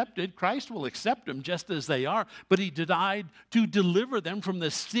be accepted. Christ will accept them just as they are, but he died to deliver them from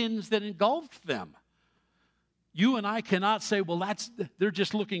the sins that engulfed them. You and I cannot say, well, they're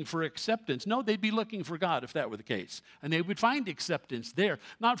just looking for acceptance. No, they'd be looking for God if that were the case. And they would find acceptance there,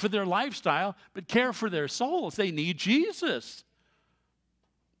 not for their lifestyle, but care for their souls. They need Jesus.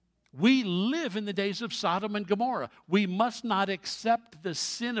 We live in the days of Sodom and Gomorrah. We must not accept the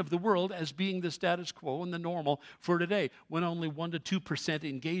sin of the world as being the status quo and the normal for today, when only 1% to 2%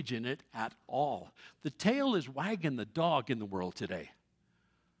 engage in it at all. The tail is wagging the dog in the world today.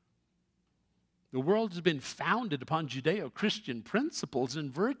 The world has been founded upon Judeo-Christian principles and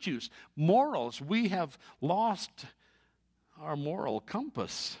virtues, morals. We have lost our moral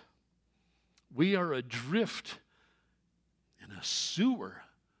compass. We are adrift in a sewer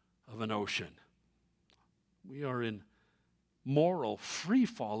of an ocean. We are in moral free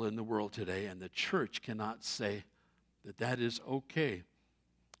fall in the world today, and the church cannot say that that is okay.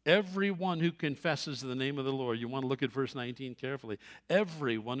 Everyone who confesses the name of the Lord, you want to look at verse 19 carefully.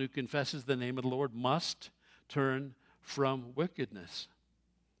 Everyone who confesses the name of the Lord must turn from wickedness.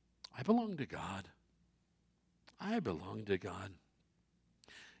 I belong to God. I belong to God.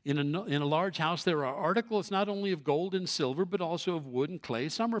 In a large house, there are articles not only of gold and silver, but also of wood and clay.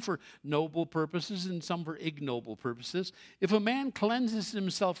 Some are for noble purposes and some for ignoble purposes. If a man cleanses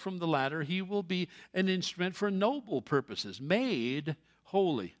himself from the latter, he will be an instrument for noble purposes, made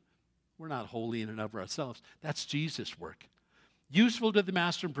holy. We're not holy in and of ourselves. That's Jesus' work. Useful to the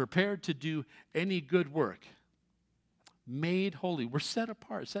master and prepared to do any good work. Made holy. We're set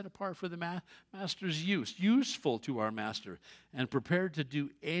apart for the master's use. Useful to our master and prepared to do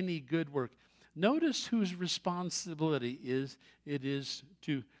any good work. Notice whose responsibility it is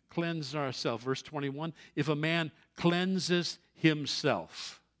to cleanse ourselves. Verse 21, if a man cleanses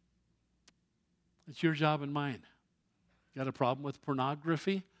himself. It's your job and mine. Got a problem with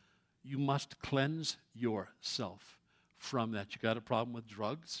pornography? You must cleanse yourself from that. You got a problem with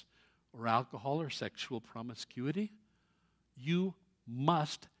drugs or alcohol or sexual promiscuity? You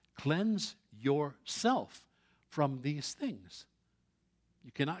must cleanse yourself from these things.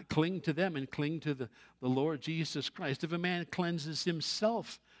 You cannot cling to them and cling to the Lord Jesus Christ. If a man cleanses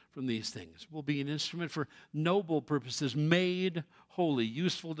himself from these things, will be an instrument for noble purposes, made holy,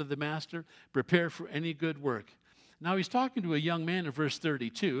 useful to the master, prepared for any good work. Now he's talking to a young man in verse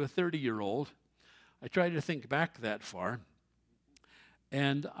 32, a 30-year-old. I try to think back that far,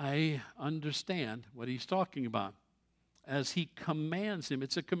 and I understand what he's talking about as he commands him.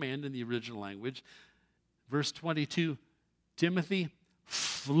 It's a command in the original language. Verse 22, Timothy,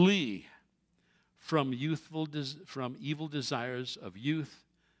 flee from evil desires of youth,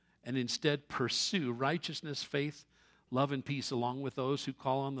 and instead pursue righteousness, faith, love, and peace, along with those who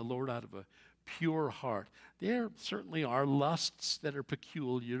call on the Lord out of a pure heart. There certainly are lusts that are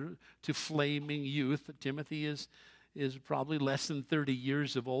peculiar to flaming youth. Timothy is probably less than 30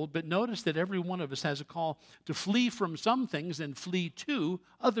 years of old, but notice that every one of us has a call to flee from some things and flee to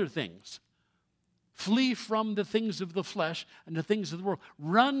other things. Flee from the things of the flesh and the things of the world.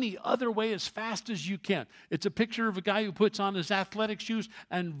 Run the other way as fast as you can. It's a picture of a guy who puts on his athletic shoes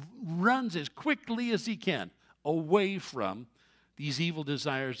and runs as quickly as he can away from these evil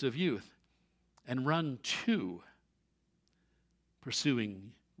desires of youth and run to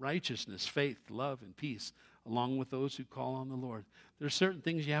pursuing righteousness, faith, love, and peace, along with those who call on the Lord. There's certain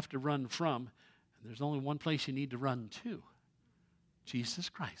things you have to run from, and there's only one place you need to run to: Jesus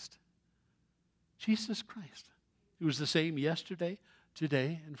Christ. Jesus Christ, who is the same yesterday,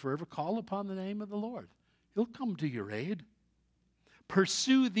 today, and forever. Call upon the name of the Lord. He'll come to your aid.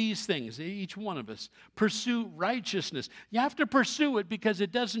 Pursue these things, each one of us. Pursue righteousness. You have to pursue it because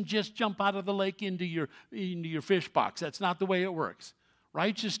it doesn't just jump out of the lake into your fish box. That's not the way it works.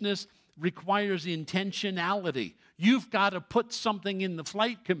 Righteousness requires intentionality. You've got to put something in the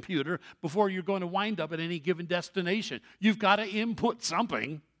flight computer before you're going to wind up at any given destination. You've got to input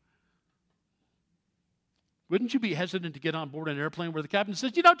something. Wouldn't you be hesitant to get on board an airplane where the captain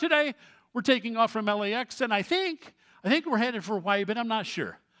says, today we're taking off from LAX, and I think we're headed for Hawaii, but I'm not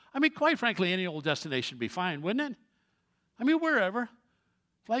sure. I mean, quite frankly, any old destination would be fine, wouldn't it? I mean, wherever.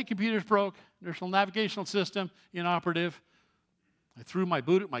 Flight computer's broke, inertial navigational system inoperative. I threw my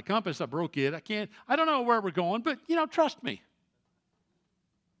boot at my compass, I broke it. I don't know where we're going, but, trust me.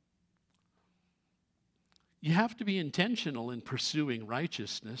 You have to be intentional in pursuing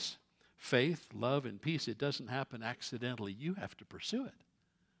righteousness, faith, love, and peace. It doesn't happen accidentally. You have to pursue it.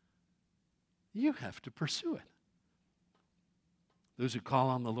 You have to pursue it. Those who call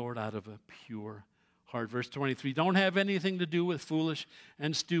on the Lord out of a pure heart. Verse 23, don't have anything to do with foolish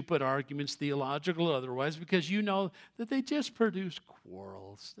and stupid arguments, theological or otherwise, because you know that they just produce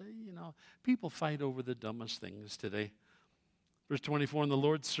quarrels. People fight over the dumbest things today. Verse 24, and the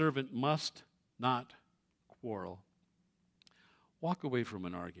Lord's servant must not quarrel. Walk away from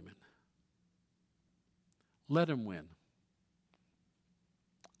an argument. Let him win.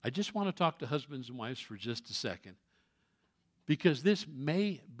 I just want to talk to husbands and wives for just a second, because this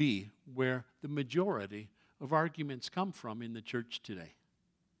may be where the majority of arguments come from in the church today.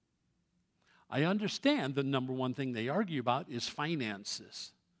 I understand the number one thing they argue about is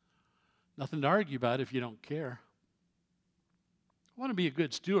finances. Nothing to argue about if you don't care. I want to be a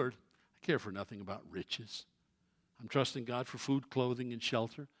good steward. I care for nothing about riches. I'm trusting God for food, clothing, and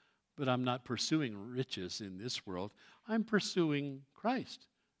shelter. But I'm not pursuing riches in this world. I'm pursuing Christ.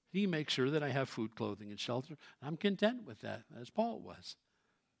 He makes sure that I have food, clothing, and shelter. I'm content with that, as Paul was.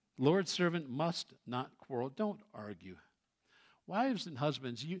 The Lord's servant must not quarrel. Don't argue. Wives and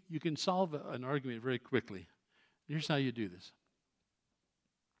husbands, you can solve an argument very quickly. Here's how you do this.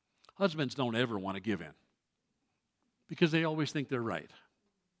 Husbands don't ever want to give in because they always think they're right.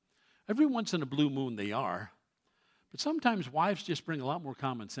 Every once in a blue moon they are. But sometimes wives just bring a lot more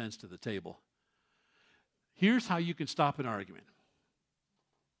common sense to the table. Here's how you can stop an argument.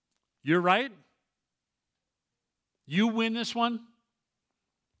 You're right. You win this one.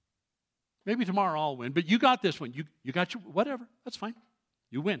 Maybe tomorrow I'll win, but you got this one. You got your, whatever. That's fine.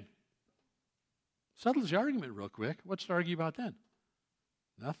 You win. Settles the argument real quick. What's to argue about then?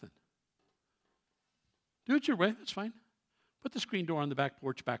 Nothing. Do it your way. That's fine. Put the screen door on the back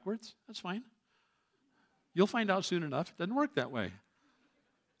porch backwards. That's fine. You'll find out soon enough. It doesn't work that way.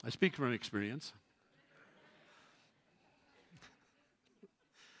 I speak from experience.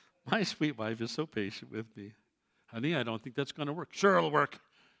 My sweet wife is so patient with me. Honey, I don't think that's going to work. Sure, it'll work.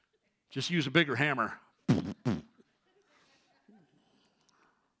 Just use a bigger hammer.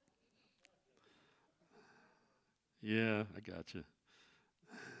 Yeah, I got you.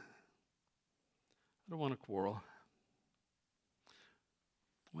 I don't want to quarrel.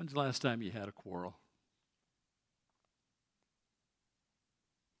 When's the last time you had a quarrel?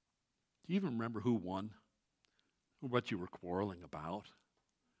 Do you even remember who won? What you were quarreling about?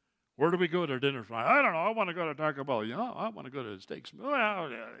 Where do we go to dinner tonight? I don't know. I want to go to Taco Bell. I want to go to Steaks.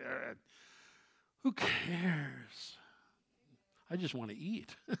 Who cares? I just want to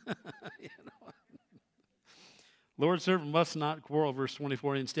eat. Lord's servant must not quarrel, verse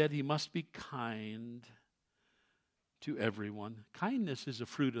 24. Instead, he must be kind to everyone. Kindness is a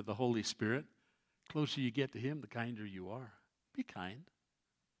fruit of the Holy Spirit. The closer you get to him, the kinder you are. Be kind.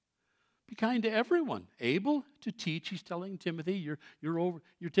 Be kind to everyone. Able to teach. He's telling Timothy, you're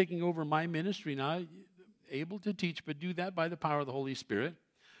taking over my ministry now. Able to teach, but do that by the power of the Holy Spirit.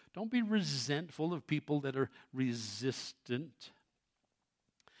 Don't be resentful of people that are resistant.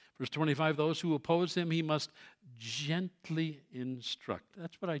 Verse 25, those who oppose him, he must gently instruct.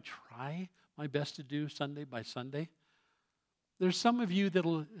 That's what I try my best to do Sunday by Sunday. There's some of you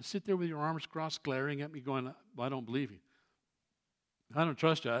that'll sit there with your arms crossed, glaring at me, going, well, I don't believe you. I don't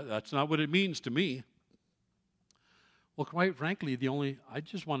trust you. That's not what it means to me. Well, quite frankly, I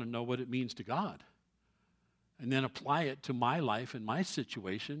just want to know what it means to God. And then apply it to my life and my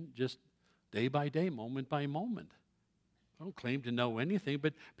situation just day by day, moment by moment. I don't claim to know anything,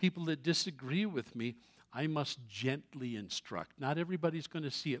 but people that disagree with me, I must gently instruct. Not everybody's going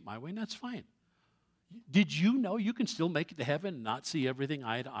to see it my way, and that's fine. Did you know you can still make it to heaven and not see everything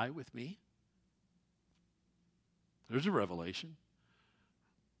eye to eye with me? There's a revelation.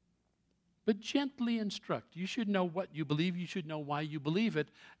 But gently instruct. You should know what you believe. You should know why you believe it.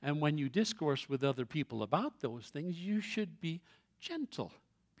 And when you discourse with other people about those things, you should be gentle,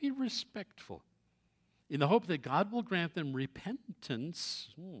 be respectful, in the hope that God will grant them repentance,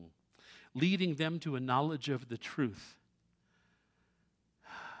 leading them to a knowledge of the truth.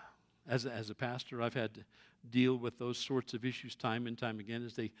 As a pastor, I've had to deal with those sorts of issues time and time again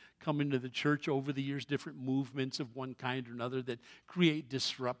as they come into the church over the years, different movements of one kind or another that create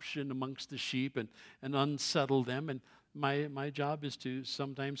disruption amongst the sheep and unsettle them. And my job is to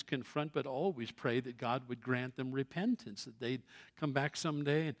sometimes confront, but always pray that God would grant them repentance, that they'd come back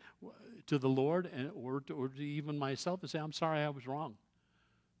someday to the Lord or to even myself and say, I'm sorry, I was wrong.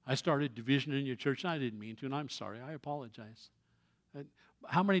 I started division in your church, and I didn't mean to, and I'm sorry. I apologize.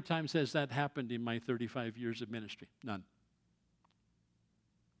 How many times has that happened in my 35 years of ministry? None.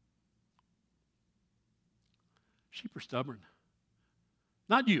 Sheep are stubborn.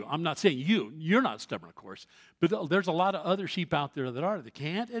 Not you. I'm not saying you. You're not stubborn, of course. But there's a lot of other sheep out there that are. They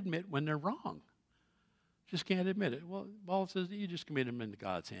can't admit when they're wrong. Just can't admit it. Well, Paul says you just commit them into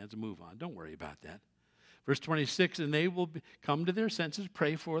God's hands and move on. Don't worry about that. Verse 26, and they will come to their senses,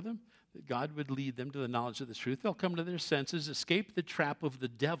 pray for them, that God would lead them to the knowledge of the truth. They'll come to their senses, escape the trap of the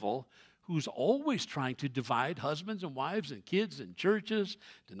devil, who's always trying to divide husbands and wives and kids and churches,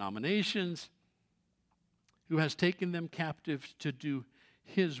 denominations, who has taken them captive to do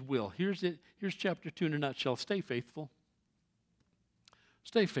his will. Here's chapter 2 in a nutshell. Stay faithful.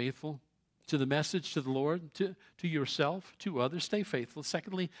 Stay faithful to the message, to the Lord, to yourself, to others. Stay faithful.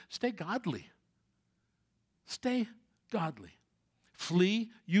 Secondly, stay godly. Stay godly. Flee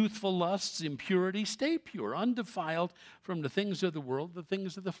youthful lusts, impurity. Stay pure, undefiled from the things of the world, the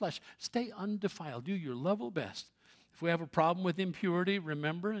things of the flesh. Stay undefiled. Do your level best. If we have a problem with impurity,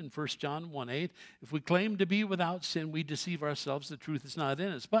 remember in 1 John 1:8, if we claim to be without sin, we deceive ourselves. The truth is not in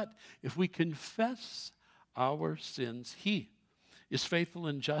us. But if we confess our sins, he is faithful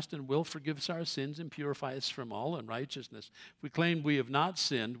and just and will forgive us our sins and purify us from all unrighteousness. If we claim we have not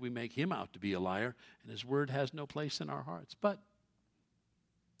sinned, we make him out to be a liar, and his word has no place in our hearts. But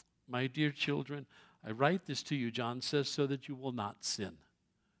my dear children, I write this to you, John says, so that you will not sin.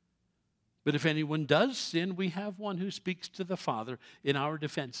 But if anyone does sin, we have one who speaks to the Father in our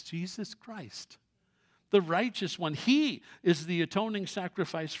defense, Jesus Christ, the righteous one. He is the atoning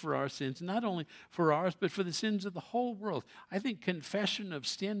sacrifice for our sins, not only for ours, but for the sins of the whole world. I think confession of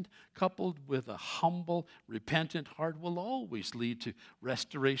sin coupled with a humble, repentant heart will always lead to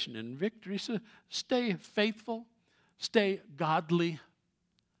restoration and victory. So stay faithful, stay godly,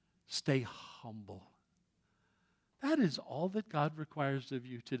 stay humble. That is all that God requires of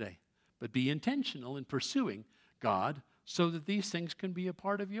you today. But be intentional in pursuing God so that these things can be a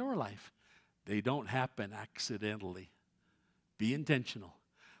part of your life. They don't happen accidentally. Be intentional.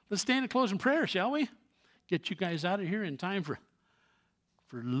 Let's stand and close in prayer, shall we? Get you guys out of here in time for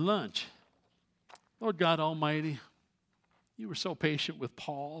lunch. Lord God Almighty, you were so patient with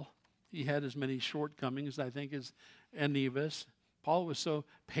Paul. He had as many shortcomings, I think, as any of us. Paul was so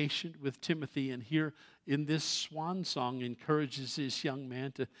patient with Timothy, and here in this swan song encourages this young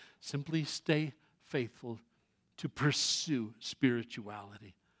man to simply stay faithful, to pursue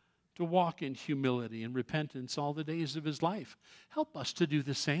spirituality, to walk in humility and repentance all the days of his life. Help us to do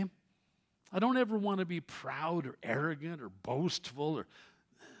the same. I don't ever want to be proud or arrogant or boastful or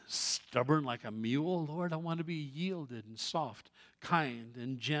stubborn like a mule. Lord, I want to be yielded and soft, kind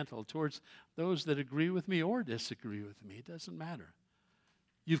and gentle towards those that agree with me or disagree with me. It doesn't matter.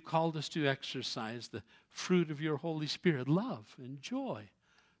 You've called us to exercise the fruit of your Holy Spirit, love and joy,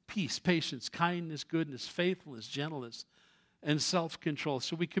 peace, patience, kindness, goodness, faithfulness, gentleness, and self-control.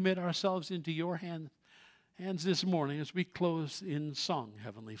 So we commit ourselves into your hands this morning as we close in song,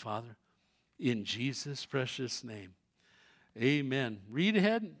 Heavenly Father, in Jesus' precious name. Amen. Read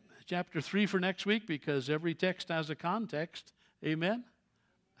ahead, chapter 3 for next week, because every text has a context. Amen.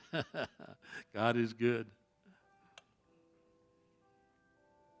 God is good.